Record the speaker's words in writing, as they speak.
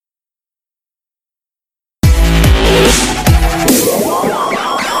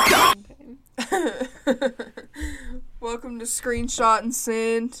to screenshot and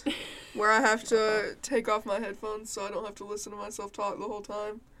send, where I have to take off my headphones so I don't have to listen to myself talk the whole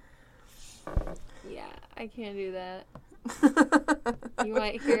time. Yeah, I can't do that. You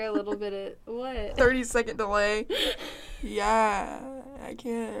might hear a little bit of what? 30-second delay. Yeah, I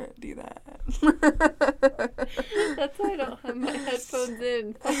can't do that. That's why I don't have my headphones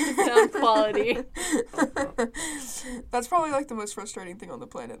in. Fuck the sound quality. That's probably like the most frustrating thing on the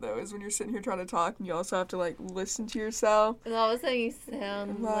planet, though, is when you're sitting here trying to talk and you also have to like listen to yourself. And all of a sudden you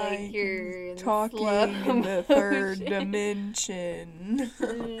sound like you're in talking slow in the third motion. dimension.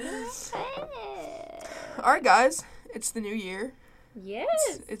 All right, guys, it's the new year.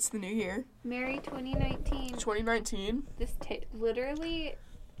 Yes. It's the new year. Merry 2019. 2019. This literally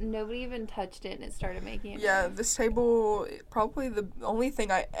nobody even touched it and it started making it. Yeah, this table, probably the only thing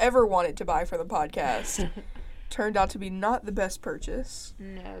I ever wanted to buy for the podcast, turned out to be not the best purchase.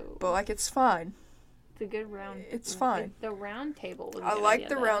 No. But, like, it's fine. It's a good round. It's fine. The round table was a I good like idea,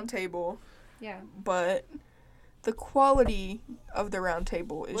 the though. round table, Yeah. but the quality of the round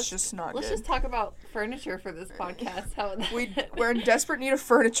table is just not Let's good. just talk about furniture for this podcast. How We're in desperate need of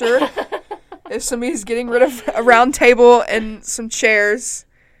furniture. If somebody's getting rid of a round table and some chairs,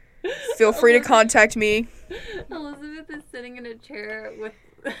 feel free to contact me. Elizabeth is sitting in a chair with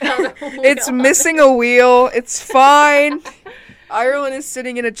It's missing a wheel. It's fine. Ireland is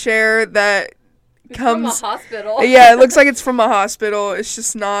sitting in a chair that comes from a hospital. Yeah, it looks like it's from a hospital. It's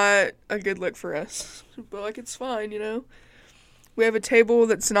just not a good look for us. But, like, it's fine, you know? We have a table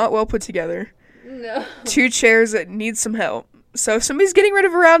that's not well put together. No. 2 chairs that need some help. So if somebody's getting rid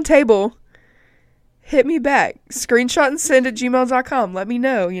of a round table, hit me back. Screenshot and send at gmail.com. Let me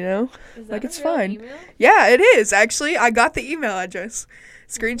know, you know? Is that Like, a it's real fine. email? Yeah, it is, actually. I got the email address.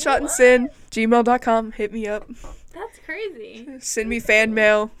 Screenshot and send, gmail.com. Hit me up. That's crazy. Send me fan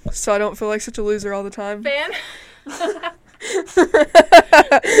mail so I don't feel like such a loser all the time. Fan?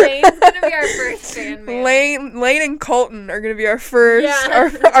 Lane's gonna be our first fan mail. Lane and Colton are gonna be our first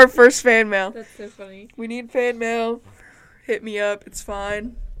Yeah. our first fan mail. That's so funny. We need fan mail. Hit me up. It's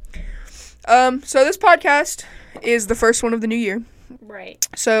fine. So this podcast is the first one of the new year. Right.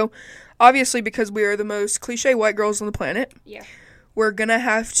 So obviously, because we are the most cliche white girls on the planet, Yeah. we're gonna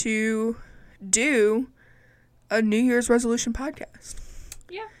have to do a New Year's resolution podcast.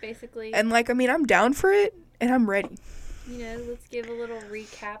 Yeah, basically. And like, I mean, I'm down for it and I'm ready. You know, let's give a little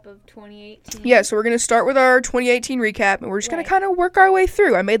recap of 2018. Yeah, so we're going to start with our 2018 recap, and we're just going to kind of work our way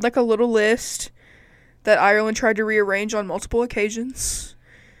through. I made, like, a little list that Ireland tried to rearrange on multiple occasions.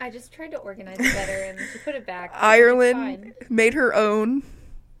 I just tried to organize it better and to put it back. Ireland made her own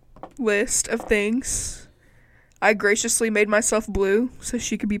list of things. I graciously made myself blue so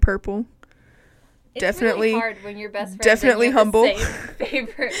she could be purple. It's Definitely- really hard when your best friend definitely and you have humble. the same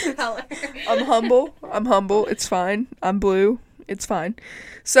favorite color. I'm humble. It's fine. I'm blue. It's fine.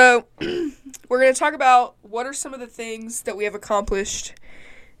 So, we're going to talk about what are some of the things that we have accomplished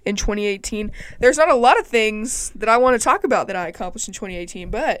in 2018. There's not a lot of things that I want to talk about that I accomplished in 2018,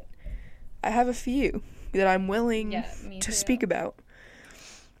 but I have a few that I'm willing me to too. speak about.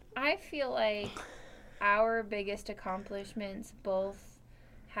 I feel like our biggest accomplishments both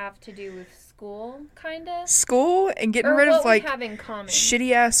have to do with school, kind of. School and getting Or rid what of, like, we have in common.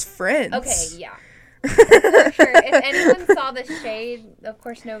 shitty-ass friends. Okay, yeah. For sure. If anyone saw the shade, of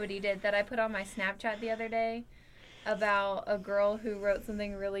course nobody did, that I put on my Snapchat the other day about a girl who wrote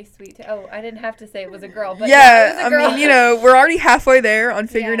something really sweet to... Oh, I didn't have to say it was a girl, but Yeah, it was a girl. I mean, you know, we're already halfway there on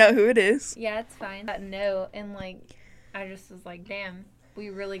figuring Yeah. out who it is. Yeah, it's fine. That note, and, like, I just was like, damn, we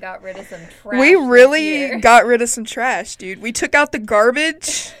really got rid of some trash We this really year. got rid of some trash, dude. We took out the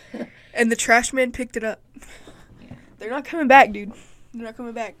garbage, and the trash man picked it up. Yeah. They're not coming back, dude. They're not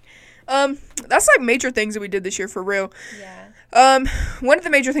coming back. That's like major things that we did this year for real. Yeah, One of the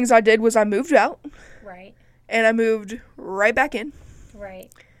major things I did was I moved out, right, and I moved right back in. right.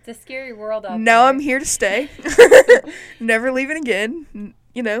 It's a scary world out Now there. I'm here to stay. Never leaving again.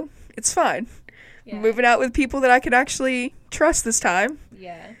 You know, it's fine. Yeah. Moving out with people that I can actually trust this time.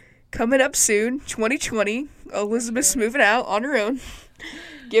 Yeah. Coming up soon, 2020. Elizabeth's Sure. moving out on her own.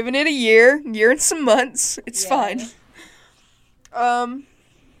 Giving it a year and some months. It's Yeah. fine.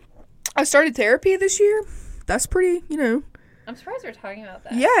 I started therapy this year. That's pretty, you know. I'm surprised we're talking about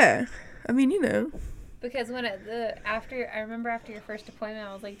that. Yeah. I mean, you know. Because when I remember after your first appointment,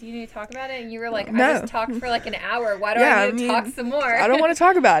 I was like, "Do you need to talk about it?" And you were like, No. "I just talked for like an hour. Why do Yeah, I I need to mean, talk some more?" I don't want to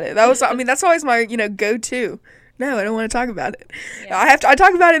talk about it. That's always my, you know, go-to. No, I don't want to talk about it. Yeah. I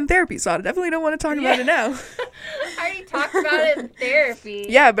talk about it in therapy, so I definitely don't want to talk about it now. I already talked about it in therapy.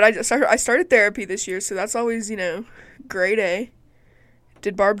 Yeah, but I started therapy this year, so that's always, you know, grade A.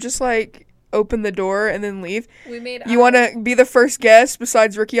 Did Barb just, like, open the door and then leave. You want to be the first guest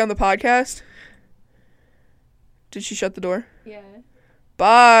besides Ricky on the podcast? Did she shut the door? Yeah.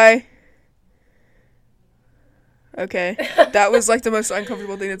 Bye. Okay. That was like the most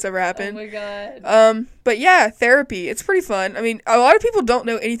uncomfortable thing that's ever happened. Oh my god. But yeah, therapy. It's pretty fun. I mean, a lot of people don't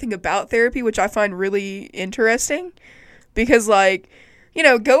know anything about therapy, which I find really interesting. Because, like, you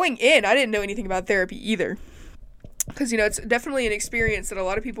know, going in, I didn't know anything about therapy either. Because, you know, it's definitely an experience that a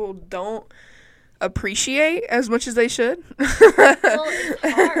lot of people don't appreciate as much as they should. Well,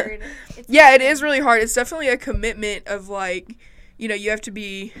 it's hard. Yeah, it is really hard. It's definitely a commitment of, like, you know, you have to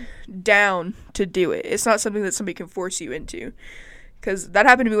be down to do it. It's not something that somebody can force you into. Because that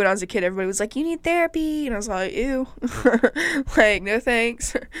happened to me when I was a kid. Everybody was like, you need therapy. And I was like, ew. Like, no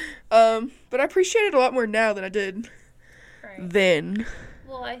thanks. But I appreciate it a lot more now than I did then.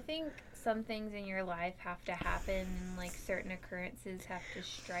 Well, I think some things in your life have to happen and, like, certain occurrences have to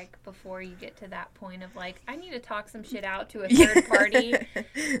strike before you get to that point of, like, I need to talk some shit out to a third party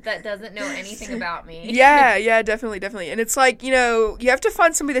that doesn't know anything about me. Yeah, definitely. And it's like, you know, you have to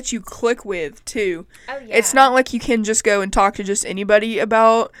find somebody that you click with, too. Oh, yeah. It's not like you can just go and talk to just anybody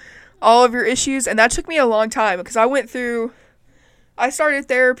about all of your issues. And that took me a long time because I started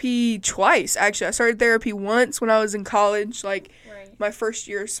therapy twice, actually. I started therapy once when I was in college, like, my first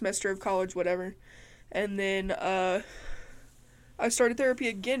semester of college, whatever. And then I started therapy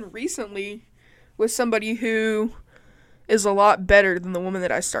again recently with somebody who is a lot better than the woman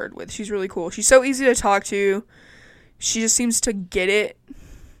that I started with. She's really cool. She's so easy to talk to. She just seems to get it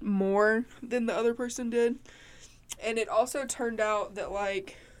more than the other person did. And it also turned out that,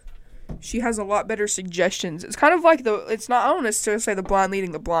 like, she has a lot better suggestions. It's kind of like I don't necessarily say the blind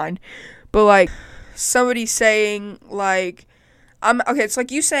leading the blind, but, like, somebody saying, like, it's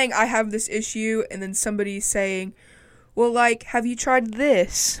like you saying, I have this issue, and then somebody saying, well, like, have you tried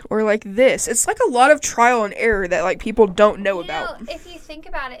this? Or, like, this. It's, like, a lot of trial and error that, like, people don't know about. If you think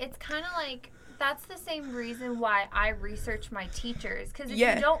about it, it's kind of like, that's the same reason why I research my teachers. Because if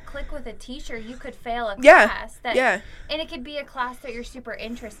you don't click with a teacher, you could fail a class. And it could be a class that you're super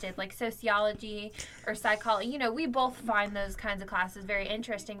interested, like sociology or psychology. You know, we both find those kinds of classes very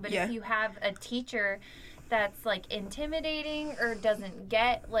interesting. But if you have a teacher that's, like, intimidating or doesn't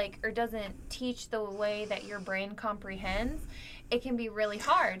doesn't teach the way that your brain comprehends, it can be really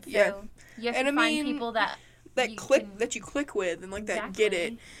hard. So you have to find people that you click with and, like, that get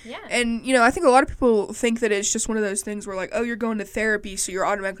it. Yeah. And, you know, I think a lot of people think that it's just one of those things where, like, oh, you're going to therapy, so you're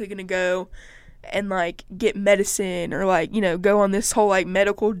automatically going to go and, like, get medicine or, like, you know, go on this whole, like,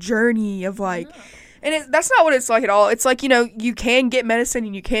 medical journey of, like, and that's not what it's like at all. It's like, you know, you can get medicine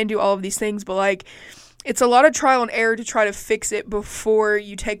and you can do all of these things, but, like, it's a lot of trial and error to try to fix it before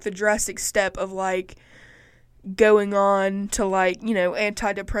you take the drastic step of, like, going on to, like, you know,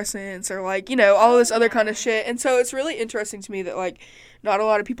 antidepressants or, like, you know, all this other kind of shit. And so it's really interesting to me that, like, not a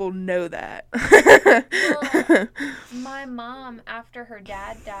lot of people know that. Well, my mom, after her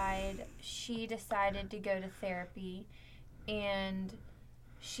dad died, she decided to go to therapy, and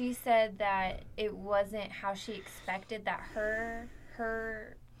she said that it wasn't how she expected, that her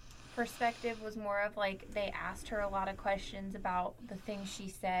perspective was more of, like, they asked her a lot of questions about the things she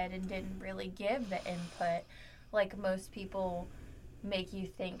said and didn't really give the input like most people make you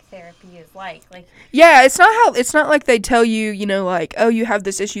think therapy is like. Yeah, it's not like they tell you, you know, like, oh, you have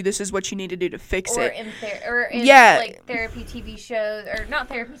this issue, this is what you need to do to fix it. Or in like therapy TV shows, or not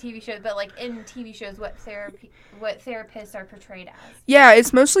therapy TV shows, but, like, in TV shows what therapists are portrayed as. Yeah,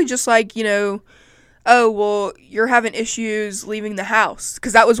 it's mostly just like, you know, oh, well, you're having issues leaving the house,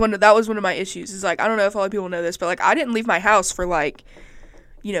 because that was one of my issues. Is, like, I don't know if a lot of people know this, but, like, I didn't leave my house for, like,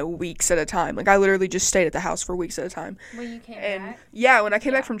 you know, weeks at a time. Like, I literally just stayed at the house for weeks at a time. When you came back? Yeah, when I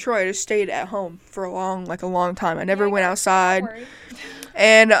came back from Troy, I just stayed at home for a long time. I never went outside.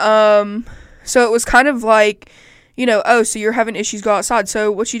 And, so it was kind of like, you know, oh, so you're having issues, go outside.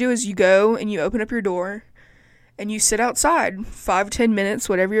 So what you do is you go and you open up your door and you sit outside 5-10 minutes,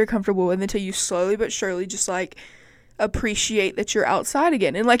 whatever you're comfortable with, until you slowly but surely just, like, appreciate that you're outside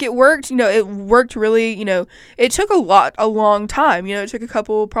again. And, like, it worked, you know, it worked really, you know, it took a long time, you know, it took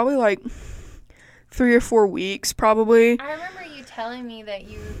probably like 3 or 4 weeks, probably. I remember you telling me that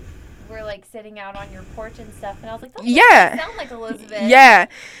you were, like, sitting out on your porch and stuff, and I was like, that doesn't sound like Elizabeth. Yeah.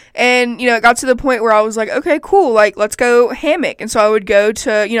 And, you know, it got to the point where I was like, okay, cool, like, let's go hammock. And so I would go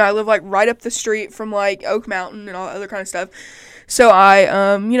to, you know, I live, like, right up the street from, like, Oak Mountain and all that other kind of stuff. So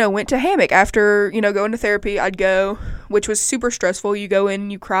I, you know, went to hammock after, you know, going to therapy. I'd go, which was super stressful. You go in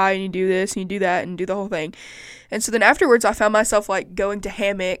and you cry and you do this and you do that and do the whole thing. And so then afterwards I found myself, like, going to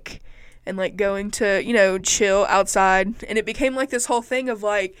hammock and, like, going to, you know, chill outside. And it became, like, this whole thing of,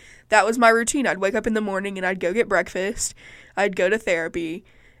 like, that was my routine. I'd wake up in the morning and I'd go get breakfast. I'd go to therapy.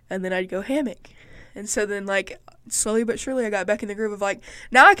 And then I'd go hammock. And so then, like, slowly but surely I got back in the groove of, like,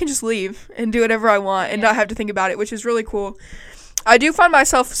 now I can just leave and do whatever I want and not have to think about it, which is really cool. I do find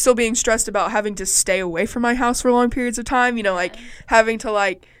myself still being stressed about having to stay away from my house for long periods of time, you know, like, having to,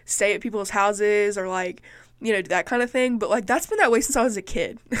 like, stay at people's houses or, like, you know, that kind of thing. But, like, that's been that way since I was a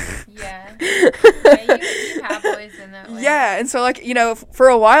kid. Yeah. You have always been that way. Yeah, and so, like, you know, for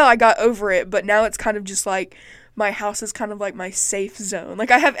a while I got over it, but now it's kind of just, like, my house is kind of like my safe zone.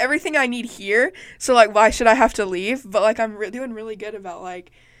 Like, I have everything I need here, so, like, why should I have to leave? But, like, I'm doing really good about,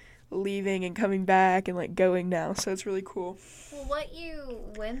 like, leaving and coming back and, like, going now, so it's really cool. Well, what you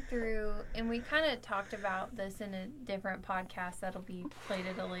went through, and we kind of talked about this in a different podcast that'll be played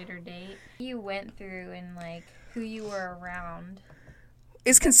at a later date, you went through and, like, who you were around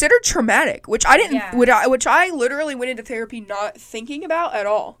is considered traumatic, which I didn't, Yeah. which I literally went into therapy not thinking about at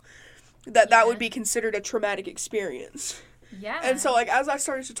all. That would be considered a traumatic experience. Yeah. And so, like, as I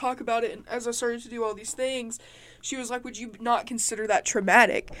started to talk about it and as I started to do all these things, she was like, would you not consider that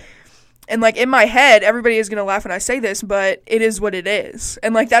traumatic? And, like, in my head, everybody is going to laugh when I say this, but it is what it is.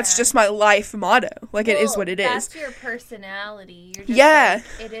 And, like, that's just my life motto. Like, it is what it is. That's your personality. You're just Yeah.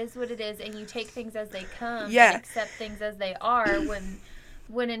 like, it is what it is, and you take things as they come Yeah. and accept things as they are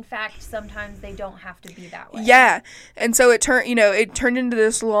when in fact sometimes they don't have to be that way. Yeah. And so it turned into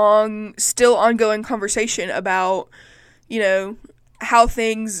this long, still ongoing conversation about, you know, how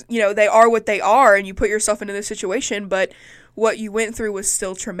things, you know, they are what they are and you put yourself into this situation, but what you went through was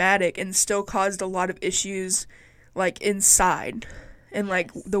still traumatic and still caused a lot of issues, like, inside. And,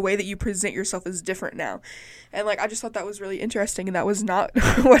 like, the way that you present yourself is different now. And, like, I just thought that was really interesting, and that was not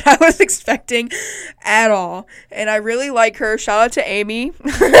what I was expecting at all. And I really like her. Shout out to Amy.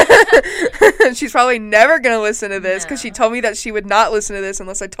 She's probably never going to listen to this because she told me that she would not listen to this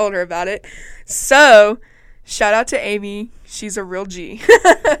unless I told her about it. So, shout out to Amy. She's a real G.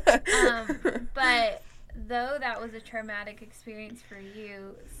 But though that was a traumatic experience for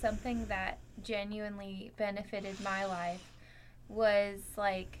you, something that genuinely benefited my life was,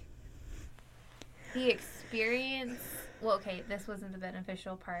 like, the experience. Well, okay, this wasn't the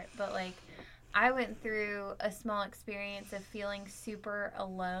beneficial part, but, like, I went through a small experience of feeling super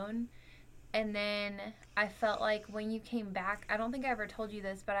alone, and then I felt like when you came back, I don't think I ever told you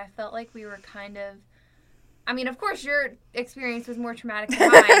this, but I felt like we were kind of, I mean, of course, your experience was more traumatic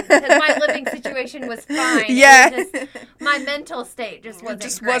than mine because my living situation was fine. Yeah. My mental state just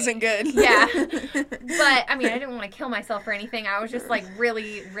wasn't great. Good. Yeah. But, I mean, I didn't want to kill myself or anything. I was just, like,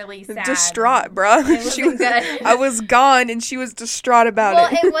 really, really sad. Distraught, bruh. It wasn't good. I was gone, and she was distraught about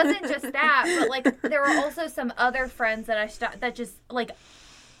it. Well, it wasn't just that, but, like, there were also some other friends that that just, like,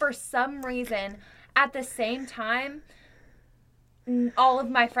 for some reason, at the same time, all of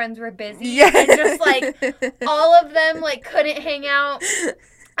my friends were busy. Yeah. And just, like, all of them, like, couldn't hang out.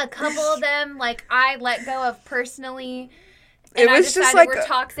 A couple of them, like, I let go of personally. And it was I decided just like we're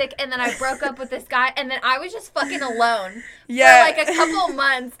toxic, and then I broke up with this guy, and then I was just fucking alone Yeah. for, like, a couple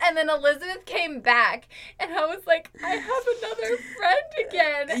months, and then Elizabeth came back, and I was like, I have another friend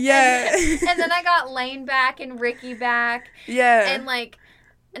again. Yeah. And then I got Lane back and Ricky back. Yeah. And, like,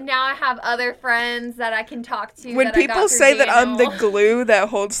 now I have other friends that I can talk to. When that I people got through say that I'm the Daniel. glue that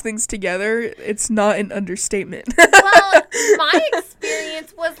holds things together, it's not an understatement. Well, my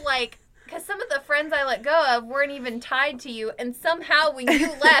experience was like, because some of the friends I let go of weren't even tied to you, and somehow when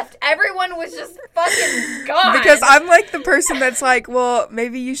you left, everyone was just fucking gone. Because I'm like the person that's like, well,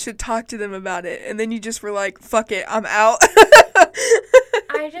 maybe you should talk to them about it. And then you just were like, fuck it, I'm out.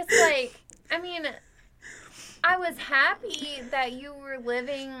 I just, like, I mean, I was happy that you were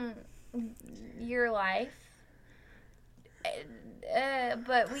living your life.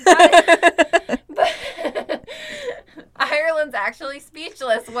 But we got but Ireland's actually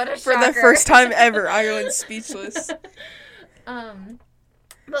speechless. What a For shocker. the first time ever, Ireland's speechless.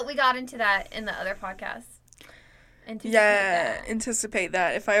 But we got into that in the other podcast. Anticipate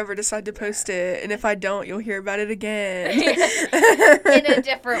that if I ever decide to post it, and if I don't, you'll hear about it again. In a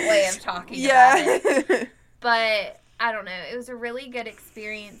different way of talking about it. But I don't know. It was a really good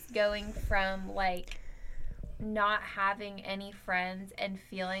experience going from, like, not having any friends and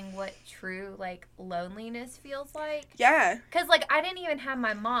feeling what true, like, loneliness feels like. Yeah. Because, like, I didn't even have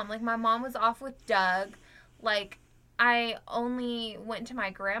my mom. Like, my mom was off with Doug. Like, I only went to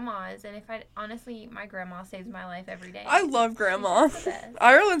my grandma's, and honestly, my grandma saves my life every day. I love grandma. She's the best.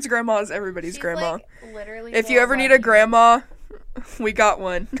 Ireland's grandma is everybody's She's, grandma. like, literally If you ever need a grandma, we got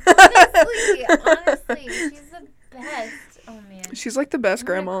one. Honestly, she's the best. Oh, man. She's like the best I'm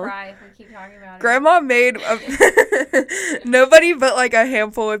gonna grandma. cry if we keep talking about it. Grandma made nobody but like a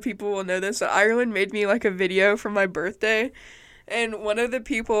handful of people will know this, but Ireland made me like a video for my birthday, and one of the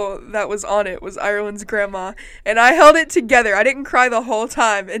people that was on it was Ireland's grandma, and I held it together. I didn't cry the whole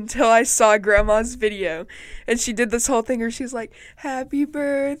time until I saw grandma's video, and she did this whole thing where she's like, happy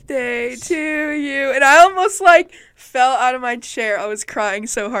birthday to you, and I almost like fell out of my chair. I was crying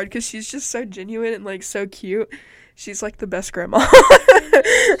so hard because she's just so genuine and like so cute. She's like the best grandma. Best.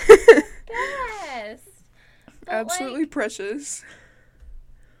 But, Absolutely precious.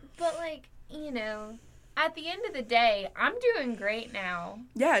 But like, you know, at the end of the day, I'm doing great now.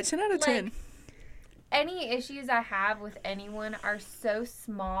 Yeah, 10 out of 10. Like, any issues I have with anyone are so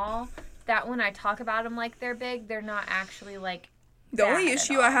small that when I talk about them like they're big, they're not actually like The only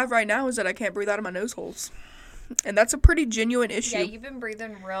issue I have right now is that I can't breathe out of my nose holes. And that's a pretty genuine issue. Yeah, you've been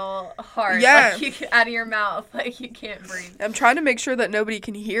breathing real hard. Yeah. Like out of your mouth. Like you can't breathe. I'm trying to make sure that nobody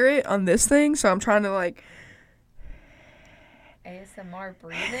can hear it on this thing, so I'm trying to like... ASMR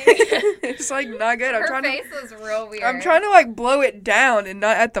breathing. It's like not good. Her face was real weird. I'm trying to like blow it down and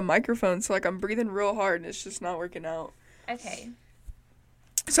not at the microphone, so like I'm breathing real hard and it's just not working out. Okay.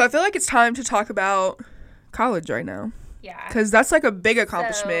 So I feel like it's time to talk about college right now. Yeah. Because that's like a big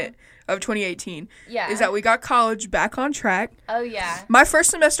accomplishment of 2018. Yeah. Is that we got college back on track. Oh, yeah. My first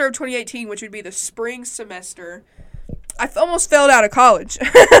semester of 2018, which would be the spring semester, I almost failed out of college.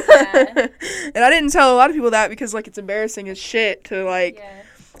 Yeah. And I didn't tell a lot of people that because, like, it's embarrassing as shit to, like, Yeah.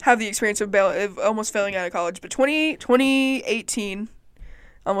 have the experience of almost failing out of college. But 2018,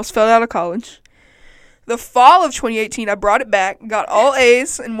 almost failed out of college. The fall of 2018, I brought it back, got all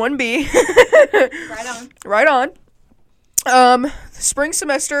A's and 1 B. Right on. Right on. Spring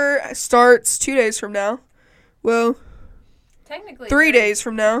semester starts 2 days from now. Well, Technically. 3 days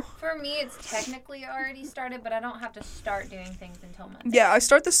from now. For me, it's technically already started, but I don't have to start doing things until Monday. Yeah, I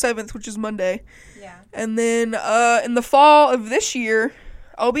start the 7th, which is Monday. Yeah. And then in the fall of this year,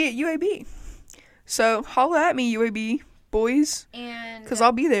 I'll be at UAB. So holla at me, UAB boys, And because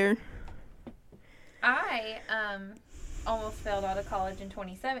I'll be there. I almost failed out of college in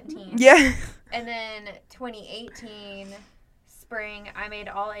 2017. Yeah. And then 2018 spring, I made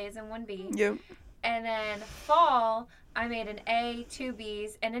all A's and 1 B. Yep. And then fall, I made an A, 2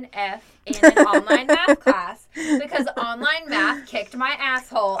 B's, and an F in an online math class because online math kicked my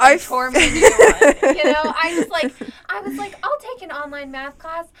asshole and tore me a new one. You know, I was like, I'll take an online math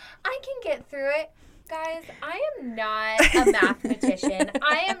class. I can get through it. Guys, I am not a mathematician.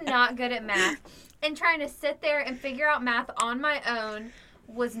 I am not good at math. And trying to sit there and figure out math on my own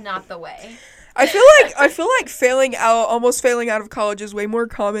was not the way. I feel like almost failing out of college is way more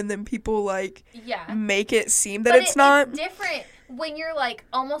common than people like make it seem that it's not. It's different when you're like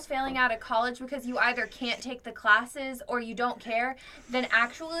almost failing out of college because you either can't take the classes or you don't care than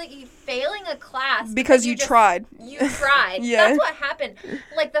actually failing a class because you tried. You tried. Yeah. That's what happened.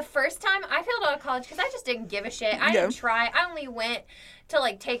 Like the first time I failed out of college because I just didn't give a shit. I didn't try. I only went to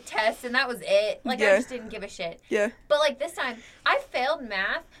like take tests and that was it. Like I just didn't give a shit. Yeah. But like this time I failed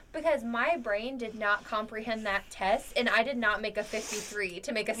math because my brain did not comprehend that test and I did not make a 53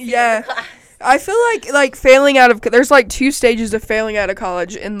 to make a C in the class. I feel like failing out of there's like 2 stages of failing out of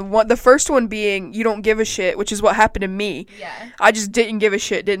college, and the first one being you don't give a shit, which is what happened to me. Yeah. I just didn't give a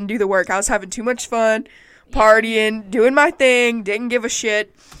shit, didn't do the work. I was having too much fun, partying, doing my thing, didn't give a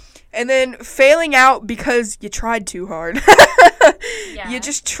shit. And then failing out because you tried too hard. You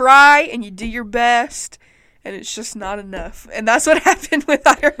just try and you do your best, and it's just not enough. And that's what happened with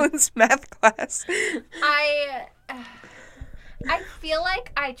Ireland's math class. I feel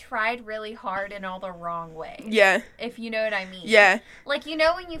like I tried really hard in all the wrong ways. Yeah. If you know what I mean. Yeah. Like, you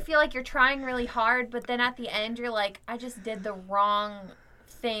know when you feel like you're trying really hard, but then at the end you're like, I just did the wrong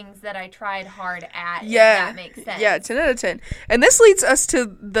things that I tried hard at. Yeah. If that makes sense. Yeah, 10 out of 10. And this leads us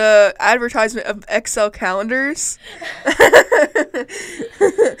to the advertisement of Excel calendars.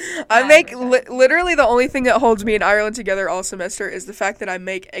 I make literally the only thing that holds me in Ireland together all semester is the fact that I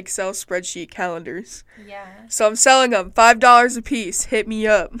make Excel spreadsheet calendars. Yeah. So I'm selling them $5 a piece. Hit me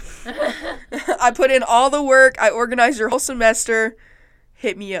up. I put in all the work. I organized your whole semester.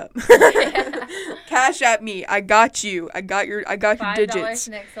 Hit me up. Cash at me. I got you. I got your digits. $5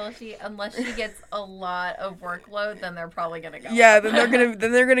 an Excel sheet. Unless she gets a lot of workload, then they're probably gonna go. Yeah, up. then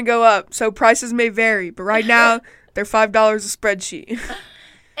they're gonna go up. So prices may vary, but right now they're $5 a spreadsheet.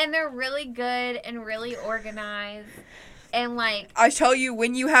 And they're really good and really organized. And like I tell you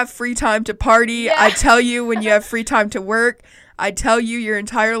when you have free time to party. Yeah. I tell you when you have free time to work. I tell you your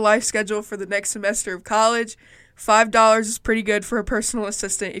entire life schedule for the next semester of college. $5 is pretty good for a personal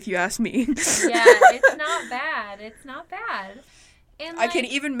assistant, if you ask me. Yeah, it's not bad. It's not bad. And I can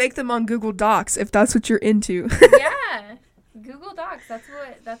even make them on Google Docs if that's what you're into. Yeah. Google Docs.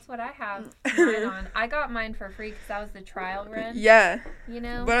 That's what I have mine on. I got mine for free because that was the trial run. Yeah. You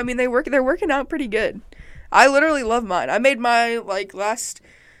know. But I mean, they're working out pretty good. I literally love mine. I made my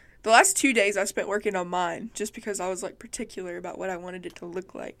the last 2 days I spent working on mine just because I was like particular about what I wanted it to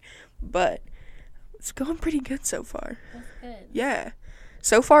look like. But it's going pretty good so far. That's good. Yeah.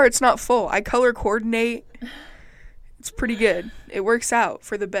 So far it's not full. I color coordinate. It's pretty good. It works out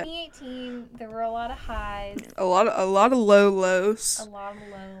for the best. 2018, there were a lot of highs. A lot of low lows. A lot of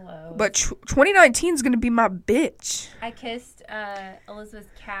low lows. But 2019 is gonna be my bitch. I kissed Elizabeth's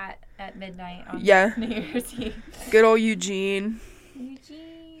cat at midnight on Yeah. New Year's Eve. Good old Eugene.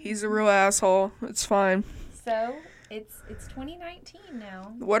 Eugene. He's a real asshole. It's fine. So it's 2019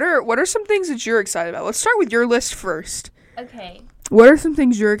 now. What are some things that you're excited about? Let's start with your list first. Okay. What are some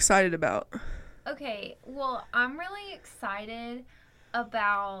things you're excited about? Okay. Well, I'm really excited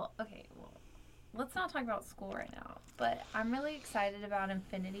about. Okay. Well, let's not talk about school right now. But I'm really excited about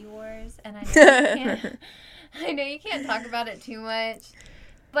Infinity Wars, and I know you can't talk about it too much.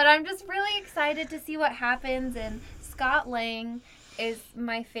 But I'm just really excited to see what happens. And Scott Lang is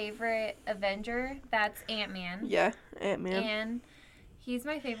my favorite Avenger. That's Ant-Man. Yeah, Ant-Man. And he's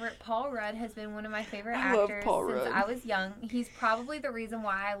my favorite. Paul Rudd has been one of my favorite I love actors Paul since Rudd. I was young. He's probably the reason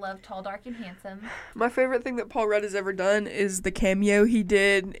why I love Tall, Dark, and Handsome. My favorite thing that Paul Rudd has ever done is the cameo he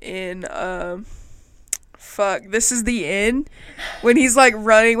did in This Is the End, when he's like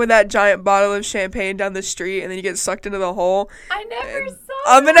running with that giant bottle of champagne down the street and then he gets sucked into the hole. I never saw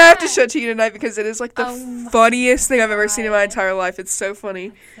I'm gonna have to show it to you tonight because it is like the Oh my funniest thing I've ever seen in my God. entire life. It's so funny.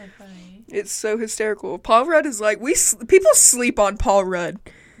 That's so funny. It's so hysterical. Paul Rudd is like, people sleep on Paul Rudd.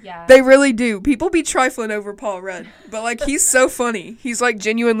 Yeah. They really do. People be trifling over Paul Rudd, but like he's so funny. He's like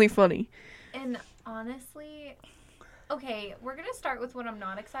genuinely funny. And honestly, okay, we're going to start with what I'm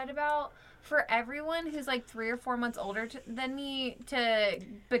not excited about. For everyone who's like 3 or 4 months older than me to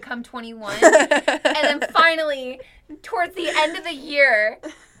become 21, and then finally, towards the end of the year,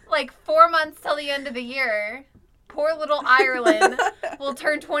 like 4 months till the end of the year, poor little Ireland will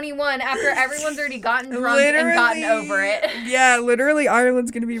turn 21 after everyone's already gotten drunk and gotten over it. Yeah, literally Ireland's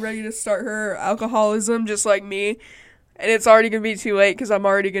going to be ready to start her alcoholism just like me. And it's already going to be too late because I'm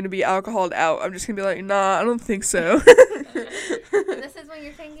already going to be alcoholed out. I'm just going to be like, nah, I don't think so. This is when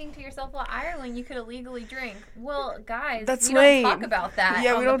you're thinking to yourself, well, Ireland, you could illegally drink. Well, guys, That's we lame. don't talk about that.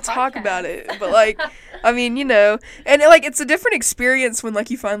 Yeah, on we the don't talk podcast. about it. But, like, I mean, you know. And, like, it's a different experience when, like,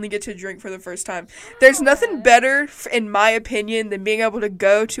 you finally get to drink for the first time. There's nothing better, in my opinion, than being able to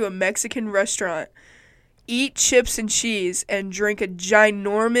go to a Mexican restaurant, eat chips and cheese, and drink a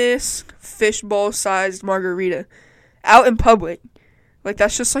ginormous fishbowl-sized margarita out in public. Like,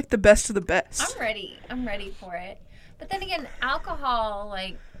 that's just, like, the best of the best. I'm ready. I'm ready for it. But then again, alcohol,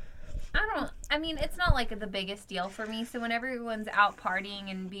 like, I mean, it's not like the biggest deal for me. So when everyone's out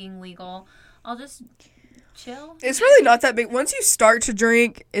partying and being legal, I'll just chill. It's really not that big. Once you start to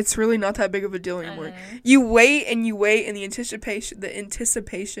drink, it's really not that big of a deal anymore. You wait, and the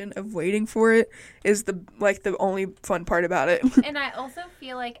anticipation of waiting for it is the only fun part about it. And I also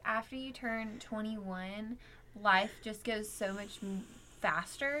feel like after you turn 21, life just goes so much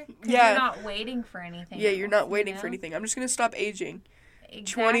faster. 'Cause Yeah. You're not waiting for anything. Yeah, you're else, not waiting you for know? anything. I'm just going to stop aging.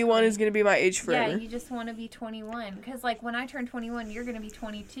 Exactly. 21 is going to be my age forever. Yeah, you just want to be 21. Because, like, when I turn 21, you're going to be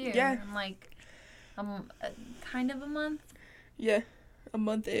 22. Yeah. I'm like, kind of a month. Yeah, a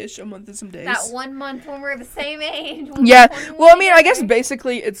month-ish, a month and some days. That 1 month when we're the same age. when Yeah, we're 21 well, I mean, I guess together.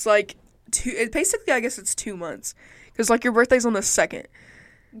 basically it's like it's 2 months. Because, like, your birthday's on the 2nd.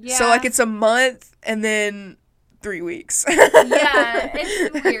 Yeah. So, like, it's a month and then 3 weeks. Yeah,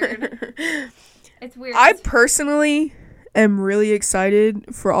 it's weird. It's weird. I personally am really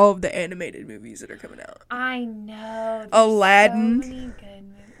excited for all of the animated movies that are coming out. I know. There's Aladdin. So many good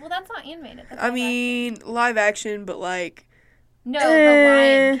movies. Well, that's not animated. That's I live mean, live action, but like action. No, The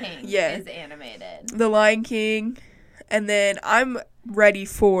Lion King yeah. is animated. The Lion King, and then I'm ready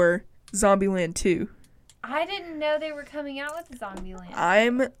for Zombieland 2. I didn't know they were coming out with Zombieland.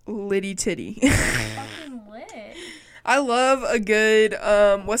 I'm litty titty. Fucking lit. I love a good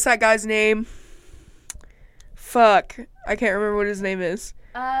what's that guy's name? Fuck. I can't remember what his name is.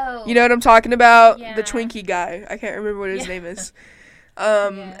 Oh. You know what I'm talking about? Yeah. The Twinkie guy. I can't remember what his name is. Yeah.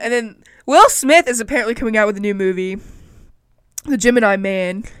 And then Will Smith is apparently coming out with a new movie, The Gemini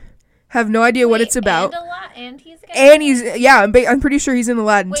Man. Have no idea what Wait, it's about. And he's And I'm pretty sure he's in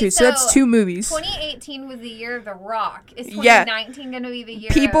Aladdin too. So that's 2 movies. 2018 was the year of The Rock. Is Yeah. 2019 going to be the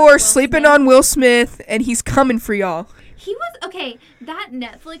year People of are Will sleeping Smith? on Will Smith, and he's coming for y'all. He was, okay, that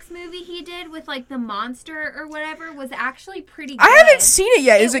Netflix movie he did with, like, the monster or whatever was actually pretty good. I haven't seen it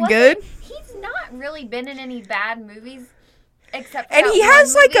yet. Is it good? He's not really been in any bad movies except for And that he one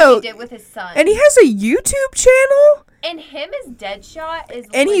has, like, movie he did with his son. And he has a YouTube channel. And him as Deadshot is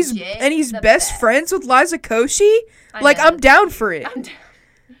And he's best friends with Liza Koshy. Like, I'm down for it.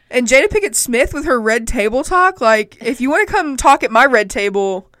 And Jada Pinkett Smith with her red table talk. Like, if you want to come talk at my red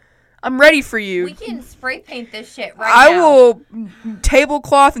table, I'm ready for you. We can spray paint this shit right now. I will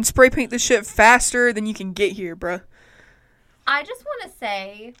tablecloth and spray paint this shit faster than you can get here, bruh. I just want to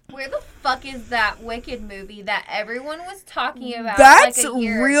say, where the fuck is that Wicked movie that everyone was talking about? That's like a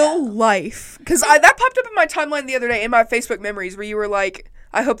year real ago? life. Because that popped up in my timeline the other day in my Facebook memories where you were like,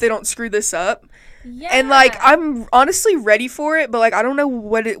 I hope they don't screw this up. Yeah. And, like, I'm honestly ready for it, but, like, I don't know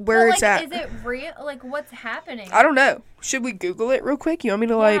where it's at. Is it real? Like, what's happening? I don't know. Should we Google it real quick? You want me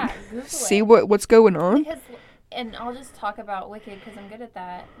to, Google see it. what's going on? And I'll just talk about Wicked because I'm good at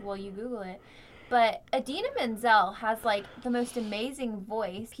that while you Google it. But Idina Menzel has, like, the most amazing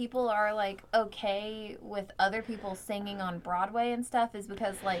voice. People are, like, okay with other people singing on Broadway and stuff is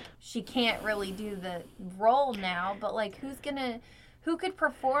because, like, she can't really do the role now. But, like, who could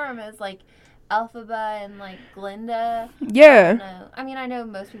perform as, like, Elphaba and, like, Glinda? Yeah. I mean, I know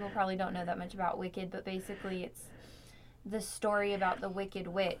most people probably don't know that much about Wicked, but basically it's the story about the Wicked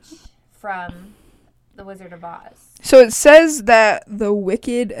Witch from The Wizard of Oz. So it says that the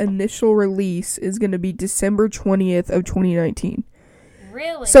Wicked initial release is going to be December 20th of 2019.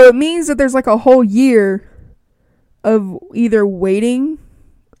 Really? So it means that there's like a whole year of either waiting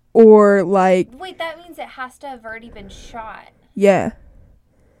or like... Wait, that means it has to have already been shot. Yeah.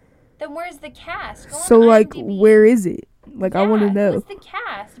 Then where's the cast? Go so on like, IMDb. where is it? Like, I want to know. Who's the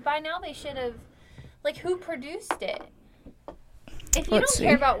cast? By now they should have... Like, who produced it? If you Let's don't see.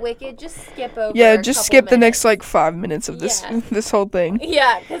 care about Wicked, just skip over. Yeah, a just couple skip the minutes. next like 5 minutes of this Yeah. this whole thing.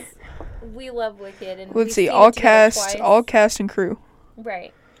 Yeah, because we love Wicked, and Let's we've see, seen all it together cast, twice. all cast and crew.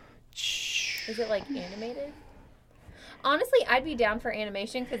 Right. Is it like animated? Honestly, I'd be down for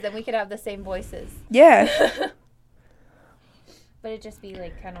animation because then we could have the same voices. Yeah. But it'd just be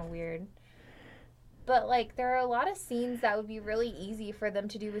like kind of weird. But like there are a lot of scenes that would be really easy for them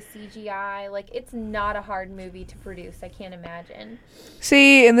to do with CGI. Like it's not a hard movie to produce. I can't imagine.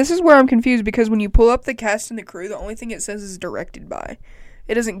 See, and this is where I'm confused because when you pull up the cast and the crew, the only thing it says is directed by.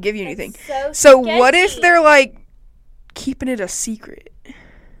 It doesn't give you anything. It's So what if sketchy. they're like keeping it a secret?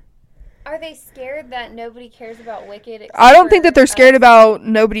 Are they scared that nobody cares about Wicked? I don't think that they're except scared us? about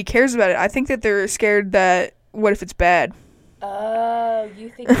nobody cares about it. I think that they're scared that what if it's bad? Oh, you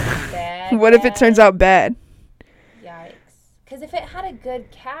think it's bad? What if it turns out bad? Yikes. Because if it had a good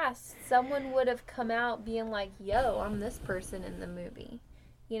cast, someone would have come out being like, yo, I'm this person in the movie.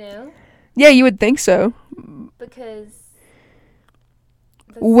 You know? Yeah, you would think so. Because...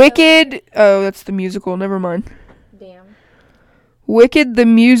 Wicked. Oh, that's the musical. Never mind. Damn. Wicked, the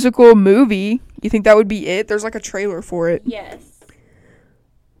musical movie. You think that would be it? There's like a trailer for it. Yes.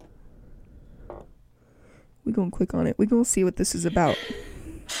 We're going to click on it. We're going to see what this is about.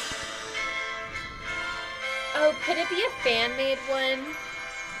 Oh, could it be a fan-made one?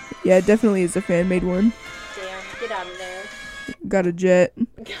 Yeah, it definitely is a fan-made one. Damn, get out of there. Got a jet.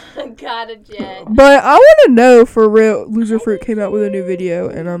 Got a jet. But I want to know for real. Loser Fruit came out with a new video,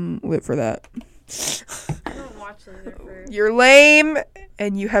 and I'm lit for that. I don't watch Loser Fruit. You're lame,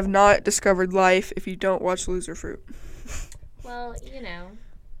 and you have not discovered life if you don't watch Loser Fruit. Well, you know.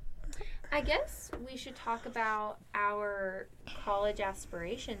 I guess we should talk about our college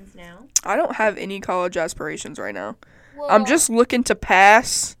aspirations now. I don't have any college aspirations right now. Well, I'm just looking to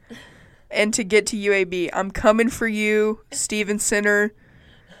pass and to get to UAB. I'm coming for you, Steven Center.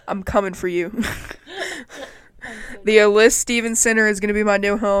 I'm coming for you. The Alyssa Steven Center is going to be my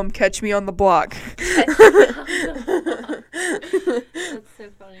new home. Catch me on the block. That's so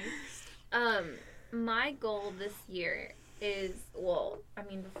funny. My goal this year is,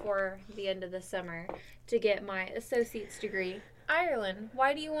 before the end of the summer, to get my associate's degree. Ireland,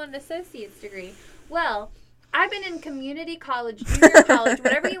 why do you want an associate's degree? Well, I've been in community college, junior college,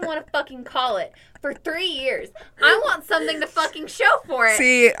 whatever you want to fucking call it, for 3 years. I want something to fucking show for it.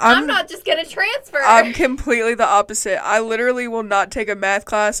 See, I'm not just going to transfer. I'm completely the opposite. I literally will not take a math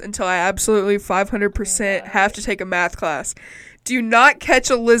class until I absolutely 500% have to take a math class. Do not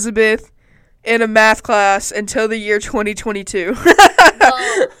catch Elizabeth in a math class until the year 2022.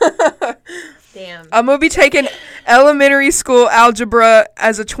 Well, damn. I'm going to be taking elementary school algebra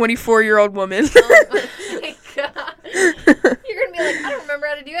as a 24-year-old woman. Oh my god. You're going to be like, I don't remember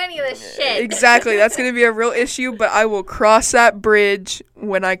how to do any of this shit. Exactly. That's going to be a real issue, but I will cross that bridge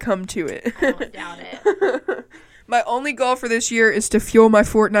when I come to it. I don't doubt it. My only goal for this year is to fuel my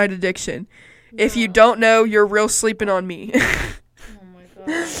Fortnite addiction. If you don't know, you're real sleeping on me. Oh my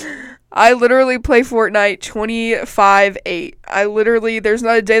god. I literally play Fortnite 24/8. There's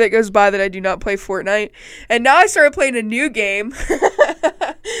not a day that goes by that I do not play Fortnite. And now I started playing a new game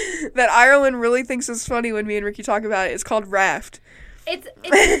that Ireland really thinks is funny when me and Ricky talk about it. It's called Raft. It's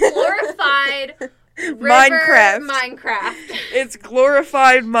glorified Minecraft. It's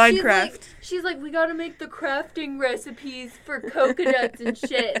glorified Minecraft. She's like, we gotta make the crafting recipes for coconuts and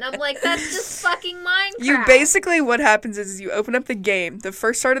shit. And I'm like, that's just fucking Minecraft. What happens is you open up the game. The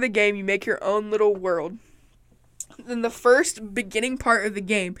first start of the game, you make your own little world. Then the first beginning part of the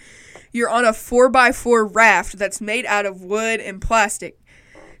game, you're on a 4x4 raft that's made out of wood and plastic.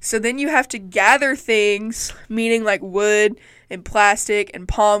 So then you have to gather things, meaning like wood and plastic and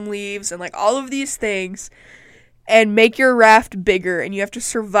palm leaves and like all of these things, and make your raft bigger. And you have to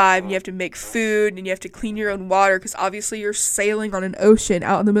survive, and you have to make food, and you have to clean your own water, because obviously you're sailing on an ocean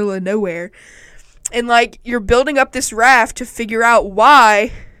out in the middle of nowhere. And like, you're building up this raft to figure out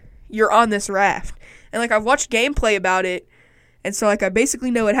why you're on this raft. And like, I've watched gameplay about it, and so like, I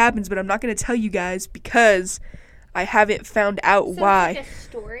basically know what happens, but I'm not going to tell you guys because I haven't found out why.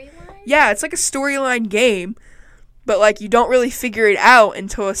 It's like a storyline? Yeah, it's like a storyline game, but like, you don't really figure it out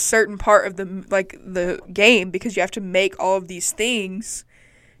until a certain part of the game, because you have to make all of these things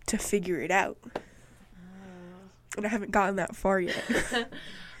to figure it out. And I haven't gotten that far yet.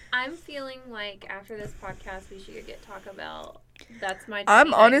 I'm feeling like after this podcast, we should talk about. That's my.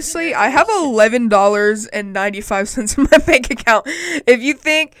 I'm honestly, I have $11.95 in my bank account. If you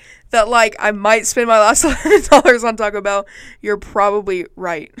think that like I might spend my last $11 on Taco Bell, you're probably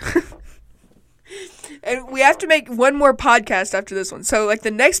right. And we have to make one more podcast after this one. So like, the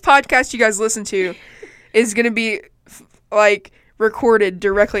next podcast you guys listen to is gonna be like recorded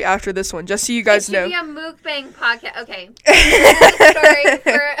directly after this one, just so you guys know. It should be a mukbang podcast. Okay. Story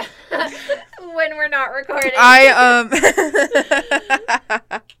for when we're not recording. Oh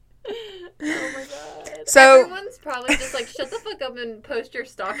my god. So everyone's probably just like, shut the fuck up and post your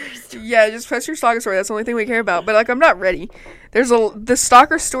stalker story. Yeah, just post your stalker story. That's the only thing we care about. But like, I'm not ready. The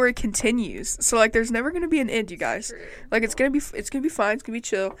stalker story continues. So like, there's never gonna be an end, you guys. True. Like, it's gonna be fine. It's gonna be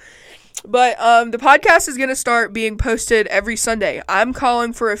chill. But the podcast is gonna start being posted every Sunday. I'm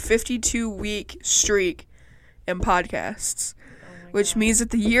calling for a 52-week streak in podcasts, which means that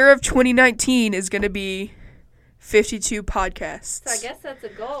the year of 2019 is gonna be 52 podcasts. So I guess that's a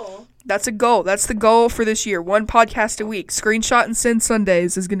goal. That's a goal. That's the goal for this year. 1 podcast a week. Screenshot and send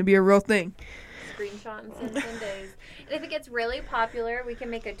Sundays is going to be a real thing. Screenshot and send Sundays. And if it gets really popular, we can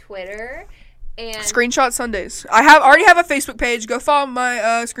make a Twitter and Screenshot Sundays. I already have a Facebook page. Go follow my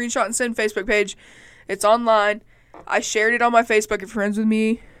Screenshot and Send Facebook page. It's online. I shared it on my Facebook. If you're friends with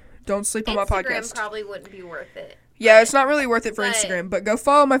me, don't sleep on my podcast. Instagram probably wouldn't be worth it. Yeah, it's not really worth it for Instagram, but go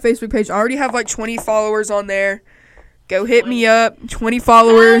follow my Facebook page. I already have like 20 followers on there. Go hit me up. 20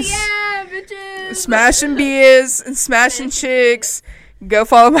 followers. Oh, yeah, bitches. Smashing beers and smashing chicks. Go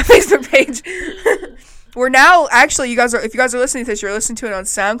follow my Facebook page. We're now, actually, if you guys are listening to this, you're listening to it on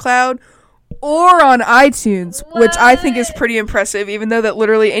SoundCloud or on iTunes, which I think is pretty impressive, even though that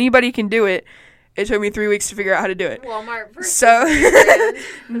literally anybody can do it. It took me 3 weeks to figure out how to do it. Walmart versus So,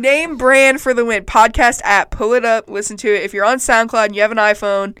 name brand for the win. Podcast app. Pull it up. Listen to it. If you're on SoundCloud and you have an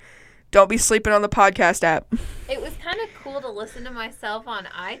iPhone, don't be sleeping on the podcast app. It was kind of cool to listen to myself on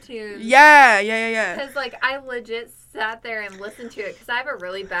iTunes. Yeah. Because, like, I legit sat there and listened to it because I have a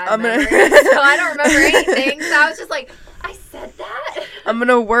really bad memory, so I don't remember anything. So I was just like, I said that? I'm going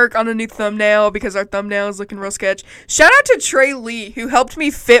to work on a new thumbnail because our thumbnail is looking real sketch. Shout out to Trey Lee, who helped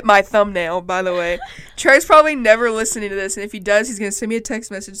me fit my thumbnail, by the way. Trey's probably never listening to this, and if he does, he's going to send me a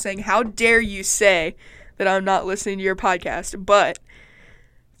text message saying, how dare you say that I'm not listening to your podcast, but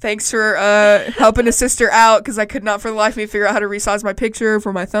thanks for helping a sister out, because I could not for the life of me figure out how to resize my picture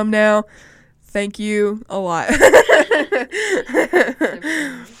for my thumbnail. Thank you a lot.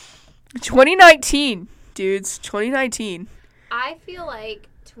 2019, dudes. 2019. I feel like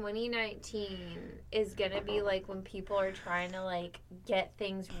 2019 is going to be like when people are trying to like get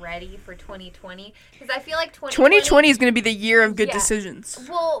things ready for 2020. Because I feel like 2020 is going to be the year of good decisions.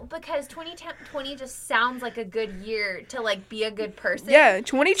 Well, because 2020 just sounds like a good year to like be a good person. Yeah,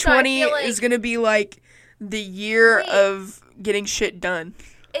 2020 is going to be like the year of getting shit done.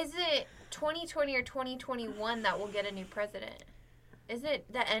 Is it 2020 or 2021 that will get a new president? Isn't it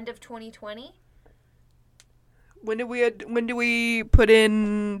the end of 2020? When do we put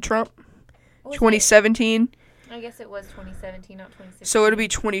in Trump? 2017. I guess it was 2017, not 2016. So it'll be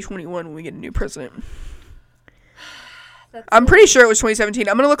 2021 when we get a new president. I'm pretty sure it was 2017.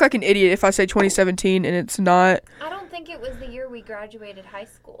 I'm going to look like an idiot if I say 2017 and it's not. I don't think it was the year we graduated high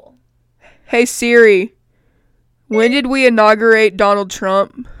school. Hey, Siri. When did we inaugurate Donald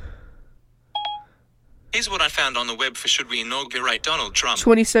Trump? Here's what I found on the web for should we inaugurate Donald Trump.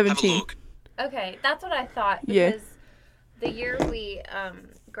 2017. Have a look. Okay, that's what I thought. Yeah. Because the year we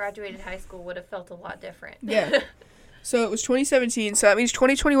graduated high school would have felt a lot different. Yeah. So it was 2017. So that means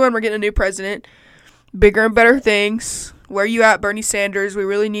 2021 we're getting a new president. Bigger and better things. Where you at, Bernie Sanders? We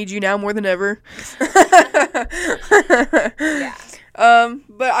really need you now more than ever. Yeah.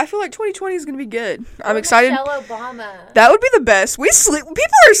 But I feel like 2020 is gonna be good. I'm excited. Michelle Obama. That would be the best. People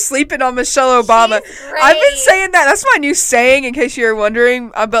are sleeping on Michelle Obama. She's great. I've been saying that. That's my new saying, in case you're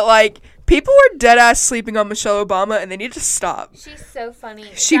wondering. But like, people are dead ass sleeping on Michelle Obama, and they need to stop. She's so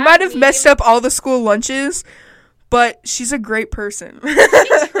funny. She That might have meme- messed up all the school lunches, but she's a great person.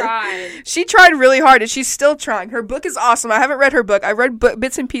 She tried. She tried really hard, and she's still trying. Her book is awesome. I haven't read her book. I read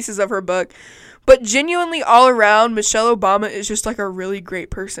bits and pieces of her book. But genuinely, all around, Michelle Obama is just, like, a really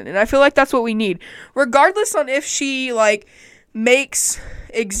great person. And I feel like that's what we need. Regardless on if she, like, makes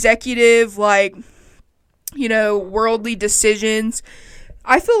executive, like, you know, worldly decisions.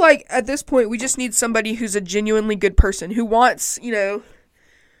 I feel like, at this point, we just need somebody who's a genuinely good person. Who wants, you know,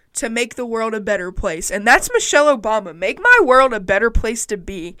 to make the world a better place. And that's Michelle Obama. Make my world a better place to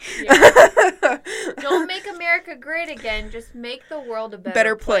be. Yeah. Don't make America great again. Just make the world a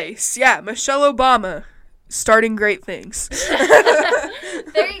better place. Yeah, Michelle Obama. Starting great things.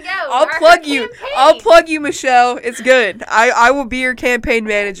 There you go. I'll plug you, Michelle. It's good. I will be your campaign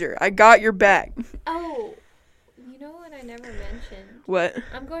manager. I got your back. Oh, you know what I never mentioned? What?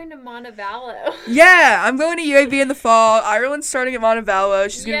 I'm going to Montevallo. Yeah, I'm going to UAB in the fall. Ireland's starting at Montevallo.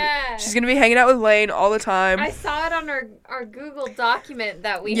 She's gonna be hanging out with Lane all the time. I saw it on our Google document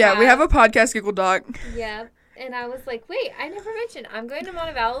that we have. Yeah, we have a podcast Google Doc. Yeah. And I was like, wait, I never mentioned I'm going to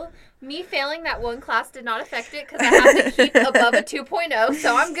Montevallo. Me failing that one class did not affect it because I have to keep above a 2.0,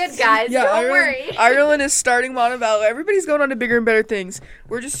 so I'm good, guys. Yeah, Don't worry. Ireland is starting Montevallo. Everybody's going on to bigger and better things.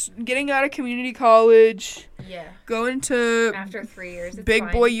 We're just getting out of community college. Yeah. Going to after 3 years, it's big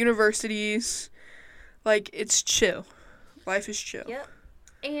fine. boy universities. Like, it's chill. Life is chill. Yep.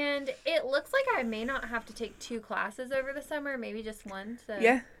 And it looks like I may not have to take 2 classes over the summer, maybe just 1. So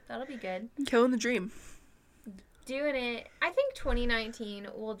yeah, that'll be good. Killing the dream. Doing it. I think 2019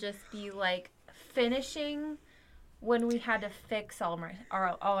 will just be like finishing when we had to fix all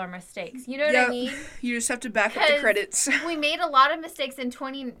our mistakes. You know what I mean? You just have to back up the credits. We made a lot of mistakes in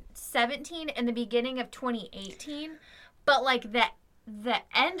 2017 and the beginning of 2018, but like the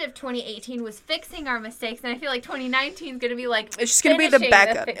end of 2018 was fixing our mistakes, and I feel like 2019 is going to be like it's just going to be the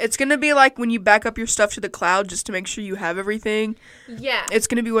backup. It's going to be like when you back up your stuff to the cloud just to make sure you have everything. Yeah. It's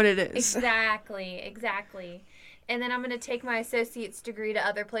going to be what it is. Exactly. And then I'm going to take my associate's degree to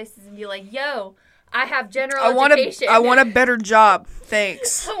other places and be like, yo, I have general education. I want a better job.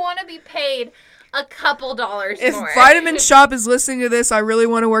 Thanks. I want to be paid a couple dollars if more. If Vitamin Shop is listening to this, I really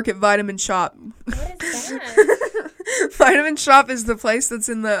want to work at Vitamin Shop. What is that? Vitamin Shop is the place that's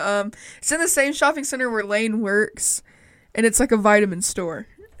in the it's in the same shopping center where Lane works, and it's like a vitamin store,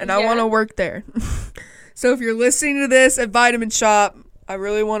 and I want to work there. So if you're listening to this at Vitamin Shop, I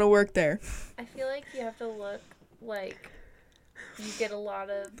really want to work there. I feel like you have to look like you get a lot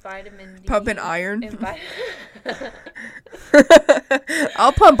of vitamin D. Pumping iron.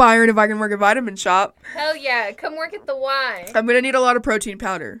 I'll pump iron if I can work at Vitamin Shop. Hell yeah, come work at the Y. I'm gonna need a lot of protein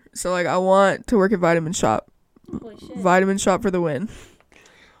powder, so like I want to work at Vitamin Shop. Holy shit. Vitamin Shop for the win.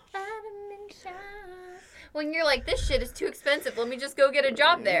 Vitamin Shop. When you're like, this shit is too expensive, let me just go get a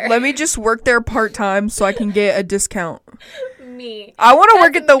job there. Let me just work there part-time so I can get a discount. Me. I want to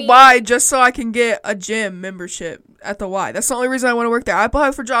work at the Y just so I can get a gym membership at the Y. That's the only reason I want to work there. I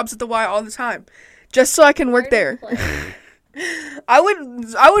apply for jobs at the Y all the time just so I can work there. I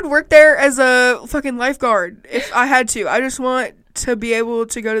would work there as a fucking lifeguard if I had to. I just want to be able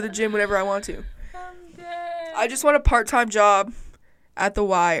to go to the gym whenever I want to. I'm dead. I just want a part-time job at the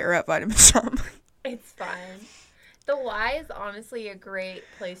Y or at Vitamin Shop. It's fine. The Y is honestly a great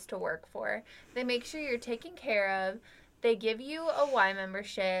place to work for. They make sure you're taken care of. They give you a Y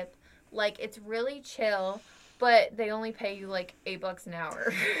membership. Like, it's really chill, but they only pay you like $8 an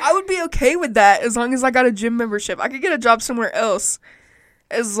hour. I would be okay with that as long as I got a gym membership. I could get a job somewhere else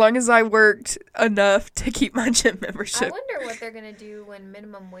as long as I worked enough to keep my gym membership. I wonder what they're going to do when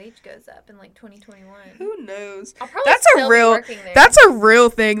minimum wage goes up in like 2021. Who knows? I'll probably still be working there. That's a real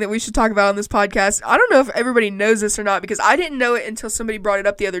thing that we should talk about on this podcast. I don't know if everybody knows this or not because I didn't know it until somebody brought it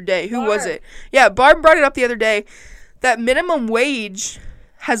up the other day. Who was it? Yeah, Barb brought it up the other day that minimum wage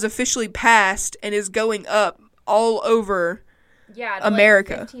has officially passed and is going up all over Yeah,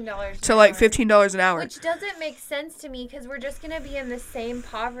 America $15 to like $15 an hour. Which doesn't make sense to me because we're just going to be in the same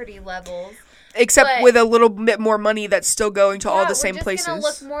poverty levels. Except with a little bit more money that's still going to all the same places. We're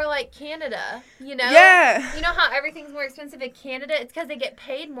just going to look more like Canada, you know? Yeah. You know how everything's more expensive in Canada? It's because they get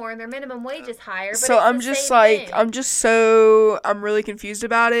paid more and their minimum wage is higher. But so it's I'm the just same like, thing. I'm really confused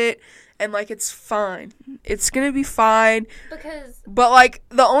about it. And like, it's fine. It's going to be fine. But like,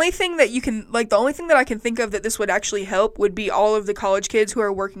 the only thing that I can think of that this would actually help would be all of the college kids who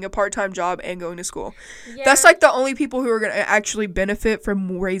are working a part-time job and going to school. Yeah. That's like the only people who are going to actually benefit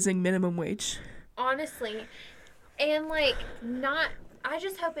from raising minimum wage. Honestly. And like, I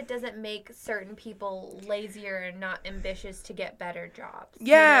just hope it doesn't make certain people lazier and not ambitious to get better jobs.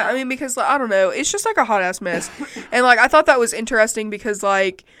 Yeah, you know? I mean, because like, I don't know. It's just like a hot-ass mess. And like, I thought that was interesting because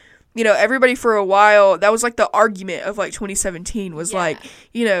like, you know, everybody for a while, that was like the argument of like 2017 was like,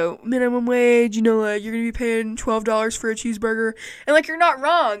 you know, minimum wage, you know, like you're going to be paying $12 for a cheeseburger. And like, you're not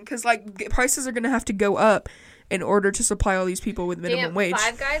wrong because like prices are going to have to go up in order to supply all these people with minimum wage.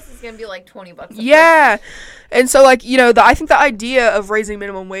 Five Guys is going to be like $20. Yeah. And so like, you know, I think the idea of raising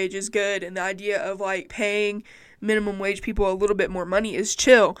minimum wage is good. And the idea of like paying minimum wage people a little bit more money is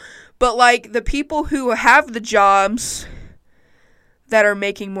chill. But like the people who have the jobs that are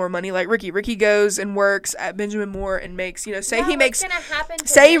making more money, like Ricky goes and works at Benjamin Moore and makes, you know, Ricky makes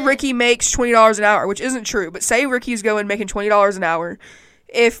 $20 an hour, which isn't true, but say Ricky's going making $20 an hour.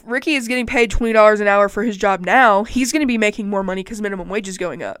 If Ricky is getting paid $20 an hour for his job now, he's going to be making more money because minimum wage is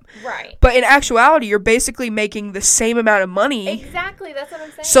going up. Right. But in actuality, you're basically making the same amount of money. Exactly, that's what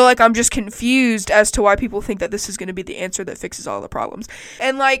I'm saying. So like, I'm just confused as to why people think that this is going to be the answer that fixes all the problems.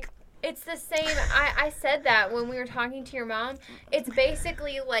 And like, it's the same. I said that when we were talking to your mom. It's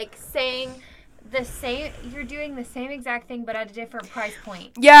basically like saying the same. You're doing the same exact thing, but at a different price point.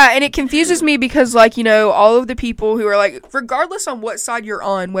 Yeah, and it confuses me because, like, you know, all of the people who are like, regardless on what side you're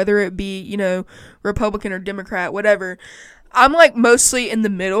on, whether it be, you know, Republican or Democrat, whatever, I'm like mostly in the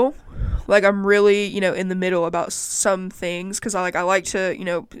middle. Like, I'm really, you know, in the middle about some things because I like to, you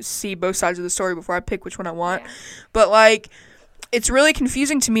know, see both sides of the story before I pick which one I want. Yeah. But like, it's really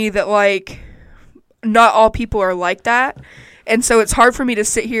confusing to me that, like, not all people are like that. And so it's hard for me to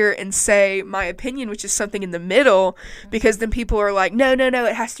sit here and say my opinion, which is something in the middle, because then people are like, no,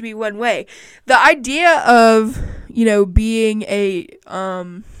 it has to be one way. The idea of, you know, being a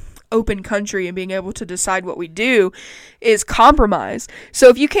open country and being able to decide what we do is compromise. So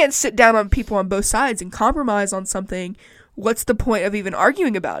if you can't sit down on people on both sides and compromise on something, what's the point of even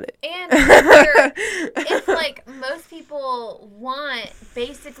arguing about it? And it's like most people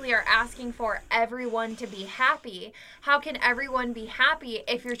basically are asking for everyone to be happy. How can everyone be happy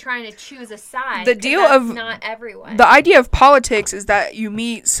if you're trying to choose a side? The deal of not everyone. The idea of politics is that you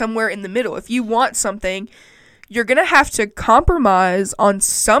meet somewhere in the middle. If you want something, you're going to have to compromise on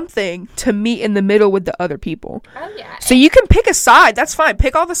something to meet in the middle with the other people. Oh, yeah. So you can pick a side. That's fine.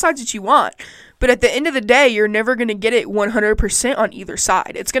 Pick all the sides that you want. But at the end of the day, you're never going to get it 100% on either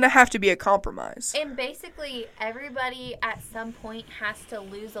side. It's going to have to be a compromise. And basically, everybody at some point has to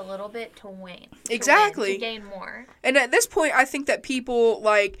lose a little bit to win. Exactly. To gain more. And at this point, I think that people,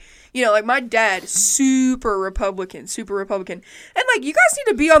 like, you know, like my dad, super Republican. And, like, you guys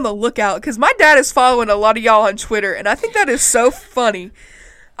need to be on the lookout because my dad is following a lot of y'all on Twitter. And I think that is so funny.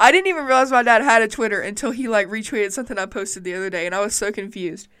 I didn't even realize my dad had a Twitter until he, like, retweeted something I posted the other day. And I was so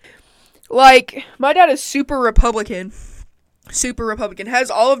confused. Like, my dad is super Republican,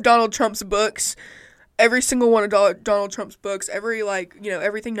 has all of Donald Trump's books, every single one of Donald Trump's books, every, like, you know,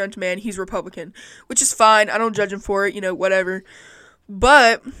 everything known to man, he's Republican, which is fine. I don't judge him for it, you know, whatever.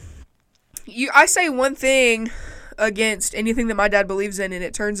 But I say one thing against anything that my dad believes in, and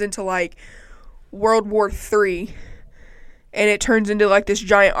it turns into, like, World War III. And it turns into, like, this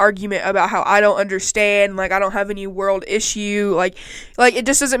giant argument about how I don't understand, like, I don't have any world issue, like, it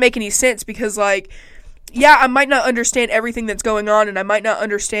just doesn't make any sense because, like, yeah, I might not understand everything that's going on, and I might not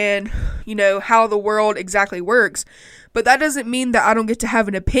understand, you know, how the world exactly works, but that doesn't mean that I don't get to have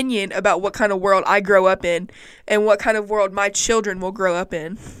an opinion about what kind of world I grow up in, and what kind of world my children will grow up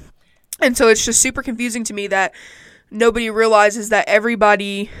in. And so it's just super confusing to me that nobody realizes that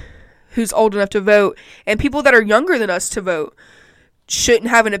everybody who's old enough to vote and people that are younger than us to vote shouldn't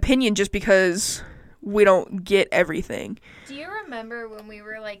have an opinion just because we don't get everything. Do you remember when we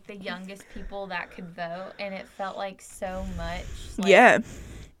were like the youngest people that could vote and it felt like so much? Like, yeah.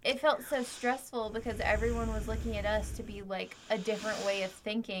 It felt so stressful because everyone was looking at us to be like a different way of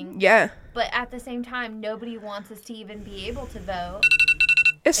thinking. Yeah. But at the same time, nobody wants us to even be able to vote.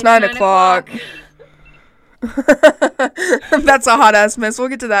 It's 9 o'clock. That's a hot ass mess. We'll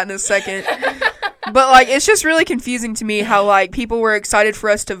get to that in a second. But, like, it's just really confusing to me how, like, people were excited for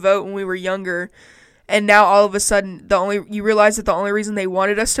us to vote when we were younger. And now all of a sudden, you realize that the only reason they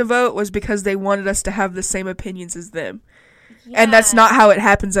wanted us to vote was because they wanted us to have the same opinions as them. Yeah. And that's not how it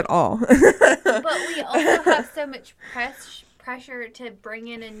happens at all. But we also have so much pressure to bring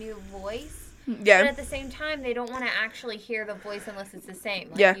in a new voice. Yeah. But at the same time, they don't want to actually hear the voice unless it's the same,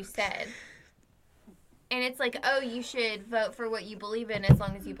 like Yeah. you said. And it's like, oh, you should vote for what you believe in as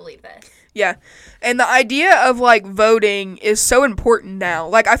long as you believe this. Yeah. And the idea of, like, voting is so important now.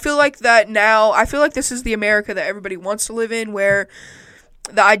 Like, I feel like this is the America that everybody wants to live in, where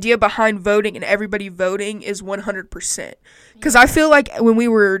the idea behind voting and everybody voting is 100%. Because I feel like when we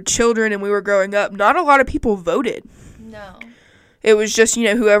were children and we were growing up, not a lot of people voted. No. It was just,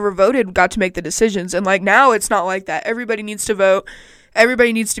 whoever voted got to make the decisions. And, like, now it's not like that. Everybody needs to vote.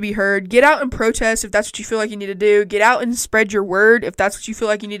 Everybody needs to be heard. Get out and protest if that's what you feel like you need to do. Get out and spread your word if that's what you feel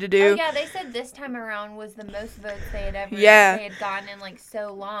like you need to do. Oh, yeah, they said this time around was the most votes they had gotten in, like,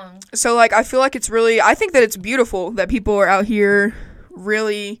 so long. So, like, I feel like I think that it's beautiful that people are out here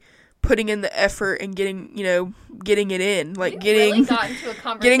really putting in the effort and getting it in, like, really got into a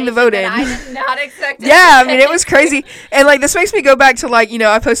conversation getting the vote in. I did not expect it. Yeah, I mean, it was crazy. And, like, this makes me go back to, like,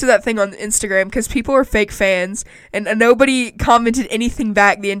 I posted that thing on Instagram because people are fake fans and nobody commented anything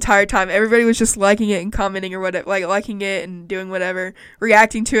back the entire time. Everybody was just liking it and commenting or whatever, like, liking it and doing whatever,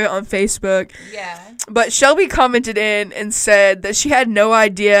 reacting to it on Facebook. Yeah. But Shelby commented in and said that she had no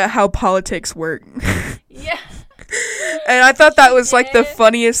idea how politics work. Yeah. And I thought that was, like, the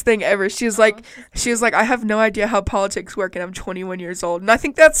funniest thing ever. She was like, I have no idea how politics work, and I'm 21 years old. And I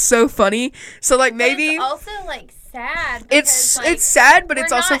think that's so funny. So, like, maybe... But it's also, like, sad. It's like, sad, but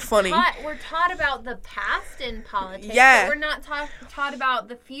it's also funny. We're taught about the past in politics. Yeah. But we're not taught about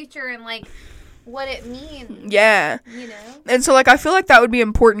the future and, like, what it means. Yeah. And so, like, I feel like that would be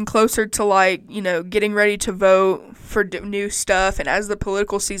important closer to, like, getting ready to vote for new stuff, and as the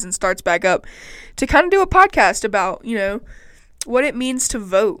political season starts back up, to kind of do a podcast about, what it means to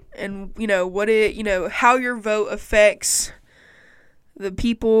vote, and, how your vote affects the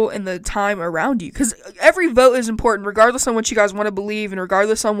people and the time around you. Because every vote is important, regardless on what you guys want to believe, and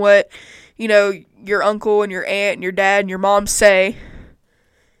regardless on what, your uncle and your aunt and your dad and your mom say.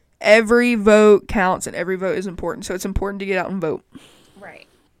 Every vote counts, and every vote is important. So it's important to get out and vote. Right.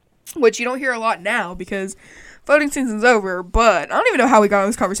 Which you don't hear a lot now because voting season's over, but I don't even know how we got on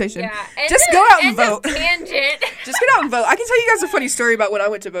this conversation. Yeah. Just go out and vote. Tangent. Just get out and vote. I can tell you guys a funny story about when I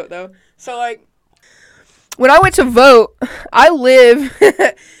went to vote, though. So, like, when I went to vote, I live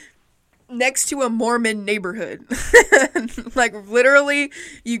next to a Mormon neighborhood. Like, literally,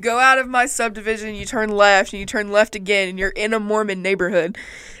 you go out of my subdivision, you turn left, and you turn left again, and you're in a Mormon neighborhood.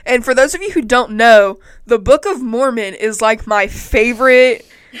 And for those of you who don't know, the Book of Mormon is, like, my favorite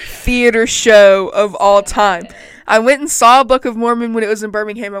theater show of all time. I went and saw Book of Mormon when it was in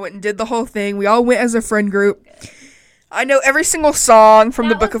Birmingham. I went and did the whole thing. We all went as a friend group. I know every single song from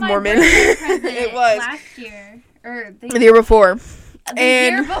the Book of Mormon. It was. Last year. Or the year before.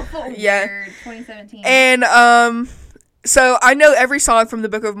 Year before. Yeah. 2017. And, so I know every song from the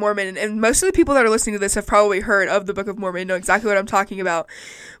Book of Mormon, and most of the people that are listening to this have probably heard of the Book of Mormon, know exactly what I'm talking about.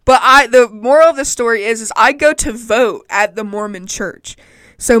 But the moral of the story is I go to vote at the Mormon church.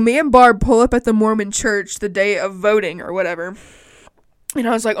 So me and Barb pull up at the Mormon church the day of voting or whatever. And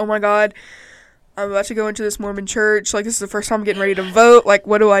I was like, oh my God, I'm about to go into this Mormon church. Like, this is the first time I'm getting ready to vote. Like,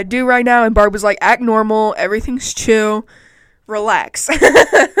 what do I do right now? And Barb was like, act normal. Everything's chill. Relax.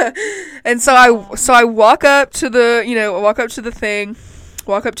 And so I walk up to the, walk up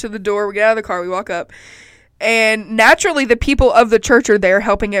to the door, we get out of the car, we walk up, and naturally the people of the church are there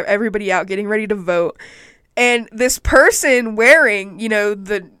helping everybody out, getting ready to vote. And this person wearing,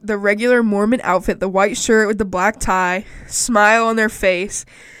 the regular Mormon outfit, the white shirt with the black tie, smile on their face.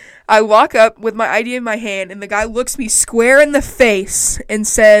 I walk up with my ID in my hand, and the guy looks me square in the face and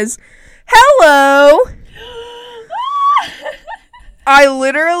says, "Hello." I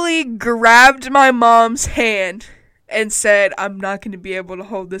literally grabbed my mom's hand and said, I'm not going to be able to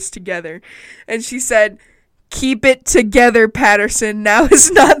hold this together. And she said, keep it together, Patterson. Now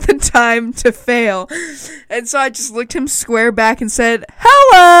is not the time to fail. And so I just looked him square back and said,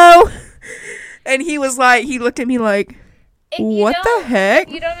 hello. And he looked at me like, what the heck?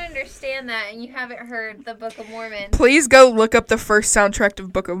 You don't understand that and you haven't heard the Book of Mormon. Please go look up the first soundtrack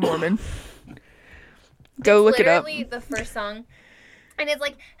of Book of Mormon. Go look it up. It's literally the first song. And it's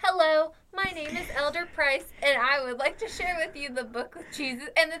like, hello, my name is Elder Price, and I would like to share with you the book of Jesus.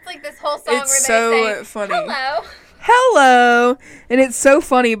 And it's like this whole song where they say, funny. Hello. And it's so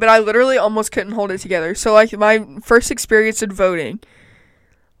funny, but I literally almost couldn't hold it together. So, like, my first experience in voting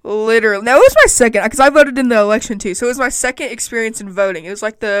Literally. No, it was my second, because I voted in the election too. So it was my second experience in voting. It was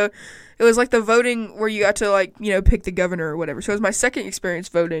like the voting where you got to, like, you know, pick the governor or whatever. So it was my second experience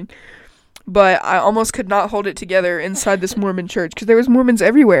voting. But I almost could not hold it together inside this Mormon church, because there was Mormons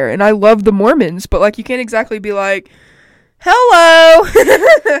everywhere, and I love the Mormons, but, like, you can't exactly be like, hello,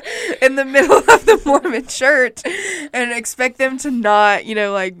 in the middle of the Mormon church, and expect them to not, you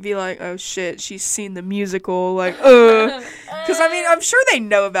know, like, be like, oh shit, she's seen the musical, like, because, I mean, I'm sure they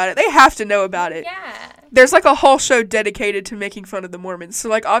know about it. They have to know about it. Yeah. There's, like, a whole show dedicated to making fun of the Mormons, so,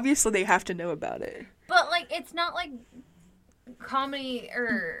 like, obviously they have to know about it. But, like, it's not like comedy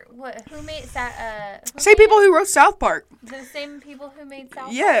or what? Who made Same people who wrote South Park. The same people who made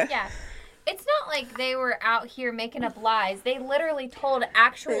South Yeah. Park? Yeah. It's not like they were out here making up lies. They literally told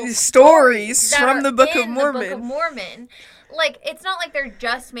actual stories that from are the Book of in Mormon. The Book of Mormon. Like, it's not like they're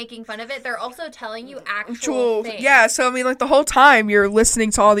just making fun of it. They're also telling you actual things. Yeah, so, I mean, like, the whole time you're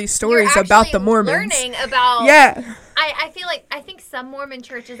listening to all these stories You're about the actually Mormons. learning about... Yeah. I think some Mormon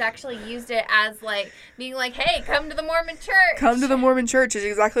churches actually used it as, like, being like, hey, come to the Mormon church. Come to the Mormon church is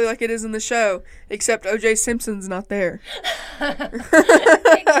exactly like it is in the show, except O.J. Simpson's not there.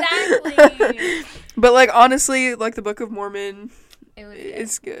 Exactly. But, like, honestly, like, the Book of Mormon...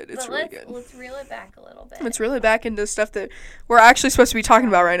 It's good. It's but really good. Let's reel it back a little bit. Let's reel it back into stuff that we're actually supposed to be talking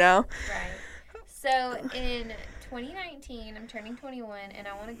about right now. Right. So in 2019, I'm turning 21, and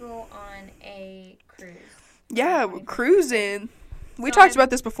I want to go on a cruise. Yeah, cruising. We So talked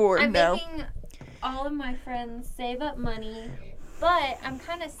about this before. I'm now. making all of my friends save up money, but I'm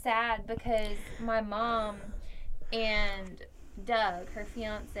kind of sad because my mom and Doug, her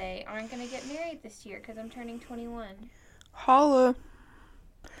fiance, aren't going to get married this year because I'm turning 21. Holla.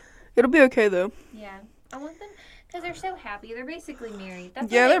 It'll be okay, though. Yeah. I want them, because they're so happy. They're basically married.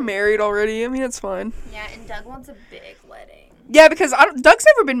 That's Yeah, why they're married already. I mean, it's fine. Yeah, and Doug wants a big wedding. Yeah, because Doug's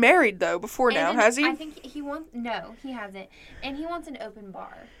never been married, though, before And now, then has he? I think he wants, no, he hasn't. And he wants an open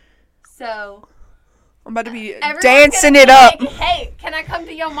bar. So, I'm about to be everyone's dancing gonna it be up. like, hey, can I come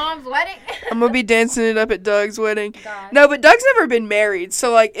to your mom's wedding? I'm gonna be dancing it up at Doug's wedding. Gosh. No, but Doug's never been married,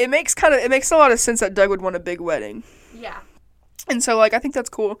 so, like, it makes a lot of sense that Doug would want a big wedding. Yeah. And so, like, I think that's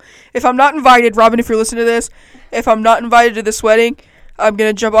cool. If I'm not invited, Robin, if you're listening to this, if I'm not invited to this wedding, I'm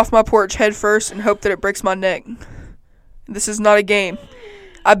gonna jump off my porch head first and hope that it breaks my neck. This is not a game.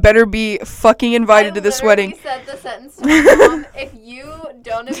 I better be fucking invited to this wedding. I said the sentence to my mom, if you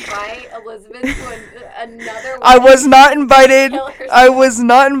don't invite Elizabeth to another wedding, I was not invited. kill herself. I was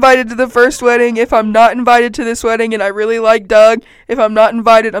not invited to the first wedding. If I'm not invited to this wedding and I really like Doug, if I'm not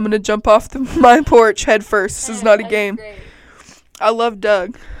invited, I'm gonna jump off my porch head first. This is not a That's game. great. I love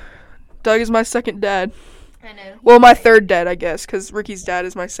Doug. Doug is my second dad. I know. Well, my third dad, I guess, because Ricky's dad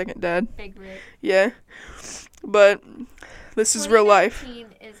is my second dad. Big Rick. Yeah. But this is real life.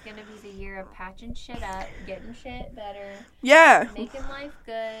 2019 is going to be the year of patching shit up, getting shit better, Yeah. making life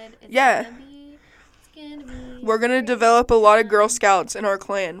good. It's Yeah. Gonna be, it's going to be. We're going to develop a lot of Girl Scouts in our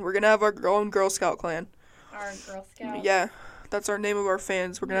clan. We're going to have our own Girl Scout clan. Our Girl Scouts. Yeah. That's our name of our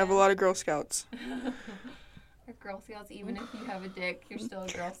fans. We're going to have a lot of Girl Scouts. Our Girl Scouts, even if you have a dick, you're still a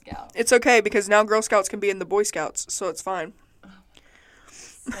Girl Scout. It's okay because now Girl Scouts can be in the Boy Scouts, so it's fine.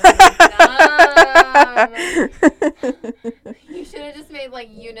 So dumb. You should have just made like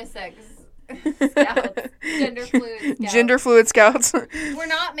unisex scouts, gender fluid scouts. Gender fluid scouts. We're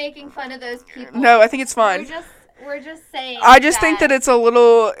not making fun of those people. No, I think it's fine. We're just saying. I just think that it's a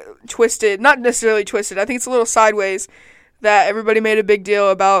little twisted. Not necessarily twisted. I think it's a little sideways that everybody made a big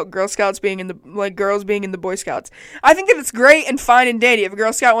deal about Girl Scouts being in the, like, girls being in the Boy Scouts. I think that it's great and fine and dandy. If a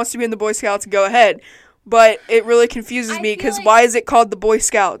Girl Scout wants to be in the Boy Scouts, go ahead. But it really confuses me because why is it called the Boy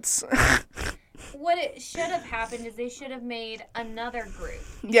Scouts? What it should have happened is they should have made another group.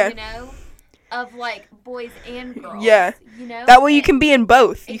 Yeah. You know? Of like boys and girls. Yeah. You know? That way you can be in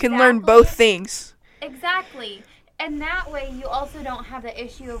both. You can learn Exactly. both things. Exactly. And that way you also don't have the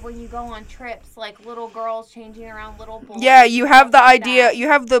issue of when you go on trips, like little girls changing around little boys. Yeah, you and have the stuff like idea, that. you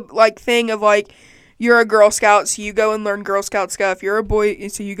have the, like, thing of, like, you're a Girl Scout, so you go and learn Girl Scout stuff. You're a boy,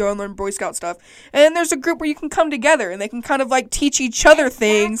 so you go and learn Boy Scout stuff. And then there's a group where you can come together, and they can kind of, like, teach each other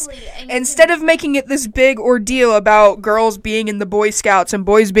things. Exactly. And you Instead can- of making it this big ordeal about girls being in the Boy Scouts and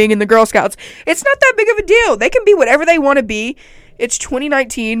boys being in the Girl Scouts. It's not that big of a deal. They can be whatever they want to be. It's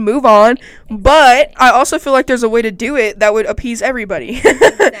 2019, move on. But I also feel like there's a way to do it that would appease everybody.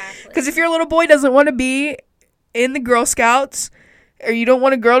 Exactly. Because if your little boy doesn't want to be in the Girl Scouts or you don't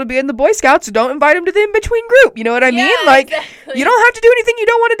want a girl to be in the Boy Scouts, don't invite them to the in-between group. You know what I mean? Like, exactly. you don't have to do anything you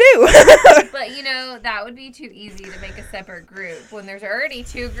don't want to do. But, you know, that would be too easy to make a separate group when there's already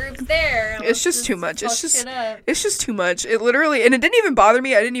 2 groups there. It's just too much. It's just too much. It literally, and it didn't even bother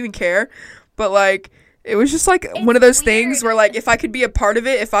me. I didn't even care. But, like, it was just, like, one of those things where, like, if I could be a part of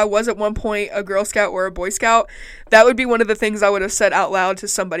it, if I was at one point a Girl Scout or a Boy Scout, that would be one of the things I would have said out loud to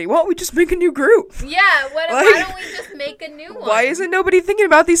somebody. Why don't we just make a new group? Yeah, why don't we just make a new one? Why isn't nobody thinking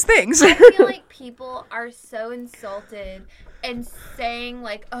about these things? I feel like people are so insulted and saying,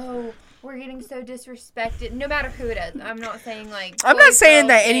 like, oh, we're getting so disrespected, no matter who it is. I'm not saying, like, I'm not saying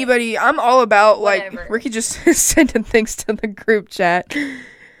that girls, anybody, I'm all about, whatever. like, Ricky just sending things to the group chat.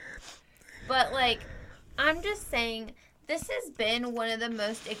 But, like, I'm just saying, this has been one of the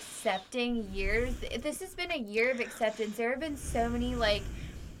most accepting years. This has been a year of acceptance. There have been so many, like,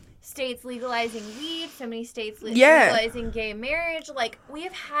 states legalizing weed, so many states legalizing gay marriage. Like, we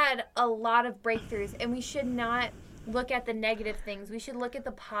have had a lot of breakthroughs, and we should not look at the negative things. We should look at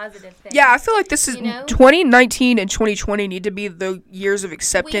the positive things. Yeah, I feel like this is, 2019 and 2020 need to be the years of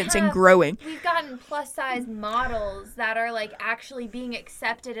acceptance and growing. We've gotten plus-size models that are, like, actually being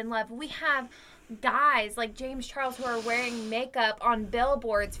accepted and loved. We have guys like James Charles who are wearing makeup on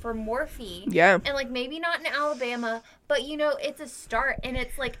billboards for Morphe. Yeah. And, like, maybe not in Alabama, but, you know, it's a start, and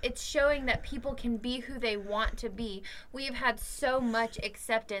it's, like, it's showing that people can be who they want to be. We've had so much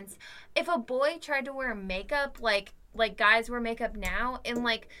acceptance. If a boy tried to wear makeup like guys wear makeup now in,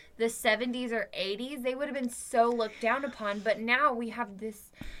 like, the 70s or 80s, they would have been so looked down upon. But now we have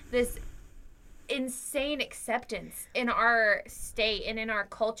this insane acceptance in our state and in our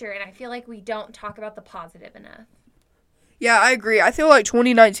culture, and I feel like we don't talk about the positive enough. Yeah, I agree. I feel like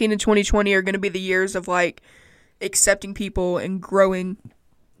 2019 and 2020 are going to be the years of, like, accepting people and growing,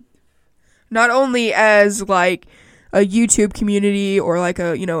 not only as, like, a YouTube community or, like,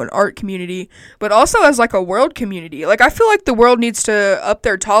 a, you know, an art community, but also as, like, a world community. Like, I feel like the world needs to up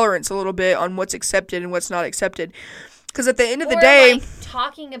their tolerance a little bit on what's accepted and what's not accepted. Because at the end of the day, like,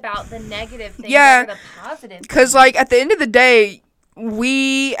 talking about the negative things over the positive. Because, like, at the end of the day,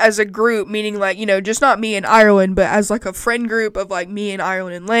 we as a group, meaning, like, you know, just not me and Ireland, but as, like, a friend group of, like, me and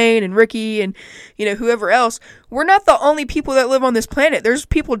Ireland and Lane and Ricky and, you know, whoever else, we're not the only people that live on this planet. There's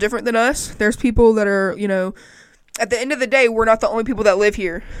people different than us. There's people that are, you know, at the end of the day, we're not the only people that live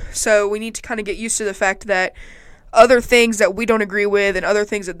here. So we need to kind of get used to the fact that other things that we don't agree with and other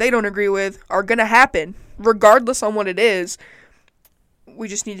things that they don't agree with are going to happen, regardless on what it is. We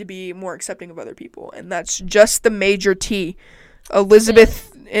just need to be more accepting of other people. And that's just the major T.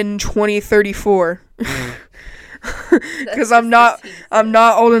 Elizabeth in 2034. Because I'm not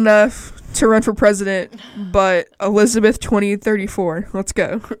old enough to run for president, but Elizabeth 2034. Let's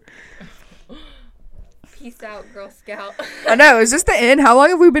go. Peace out, Girl Scout. I know. Is this the end? How long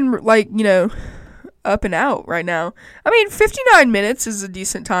have we been, like, you know, up and out right now? I mean, 59 minutes is a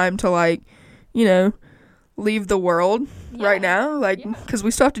decent time to, like, you know, leave the world right now. Like, because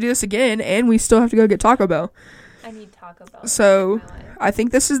we still have to do this again, and we still have to go get Taco Bell. I need Taco Bell. So, I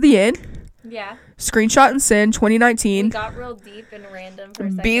think this is the end. Yeah. Screenshot and send 2019. We got real deep and random for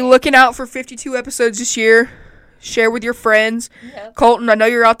a second. Be looking out for 52 episodes this year. Share with your friends. Yep. Colton, I know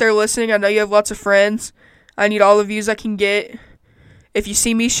you're out there listening. I know you have lots of friends. I need all the views I can get. If you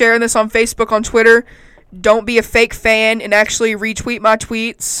see me sharing this on Facebook, on Twitter, don't be a fake fan and actually retweet my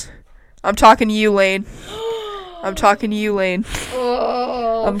tweets. I'm talking to you, Lane. I'm talking to you, Lane.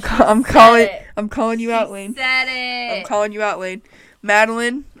 Oh, I'm calling you out, Lane. Said it. I'm calling you out, Lane.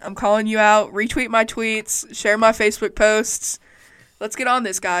 Madeline, I'm calling you out. Retweet my tweets. Share my Facebook posts. Let's get on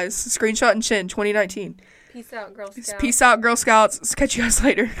this, guys. Screenshot and chin 2019. Peace out, Girl Scouts. Peace out, Girl Scouts. Catch you guys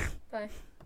later. Bye.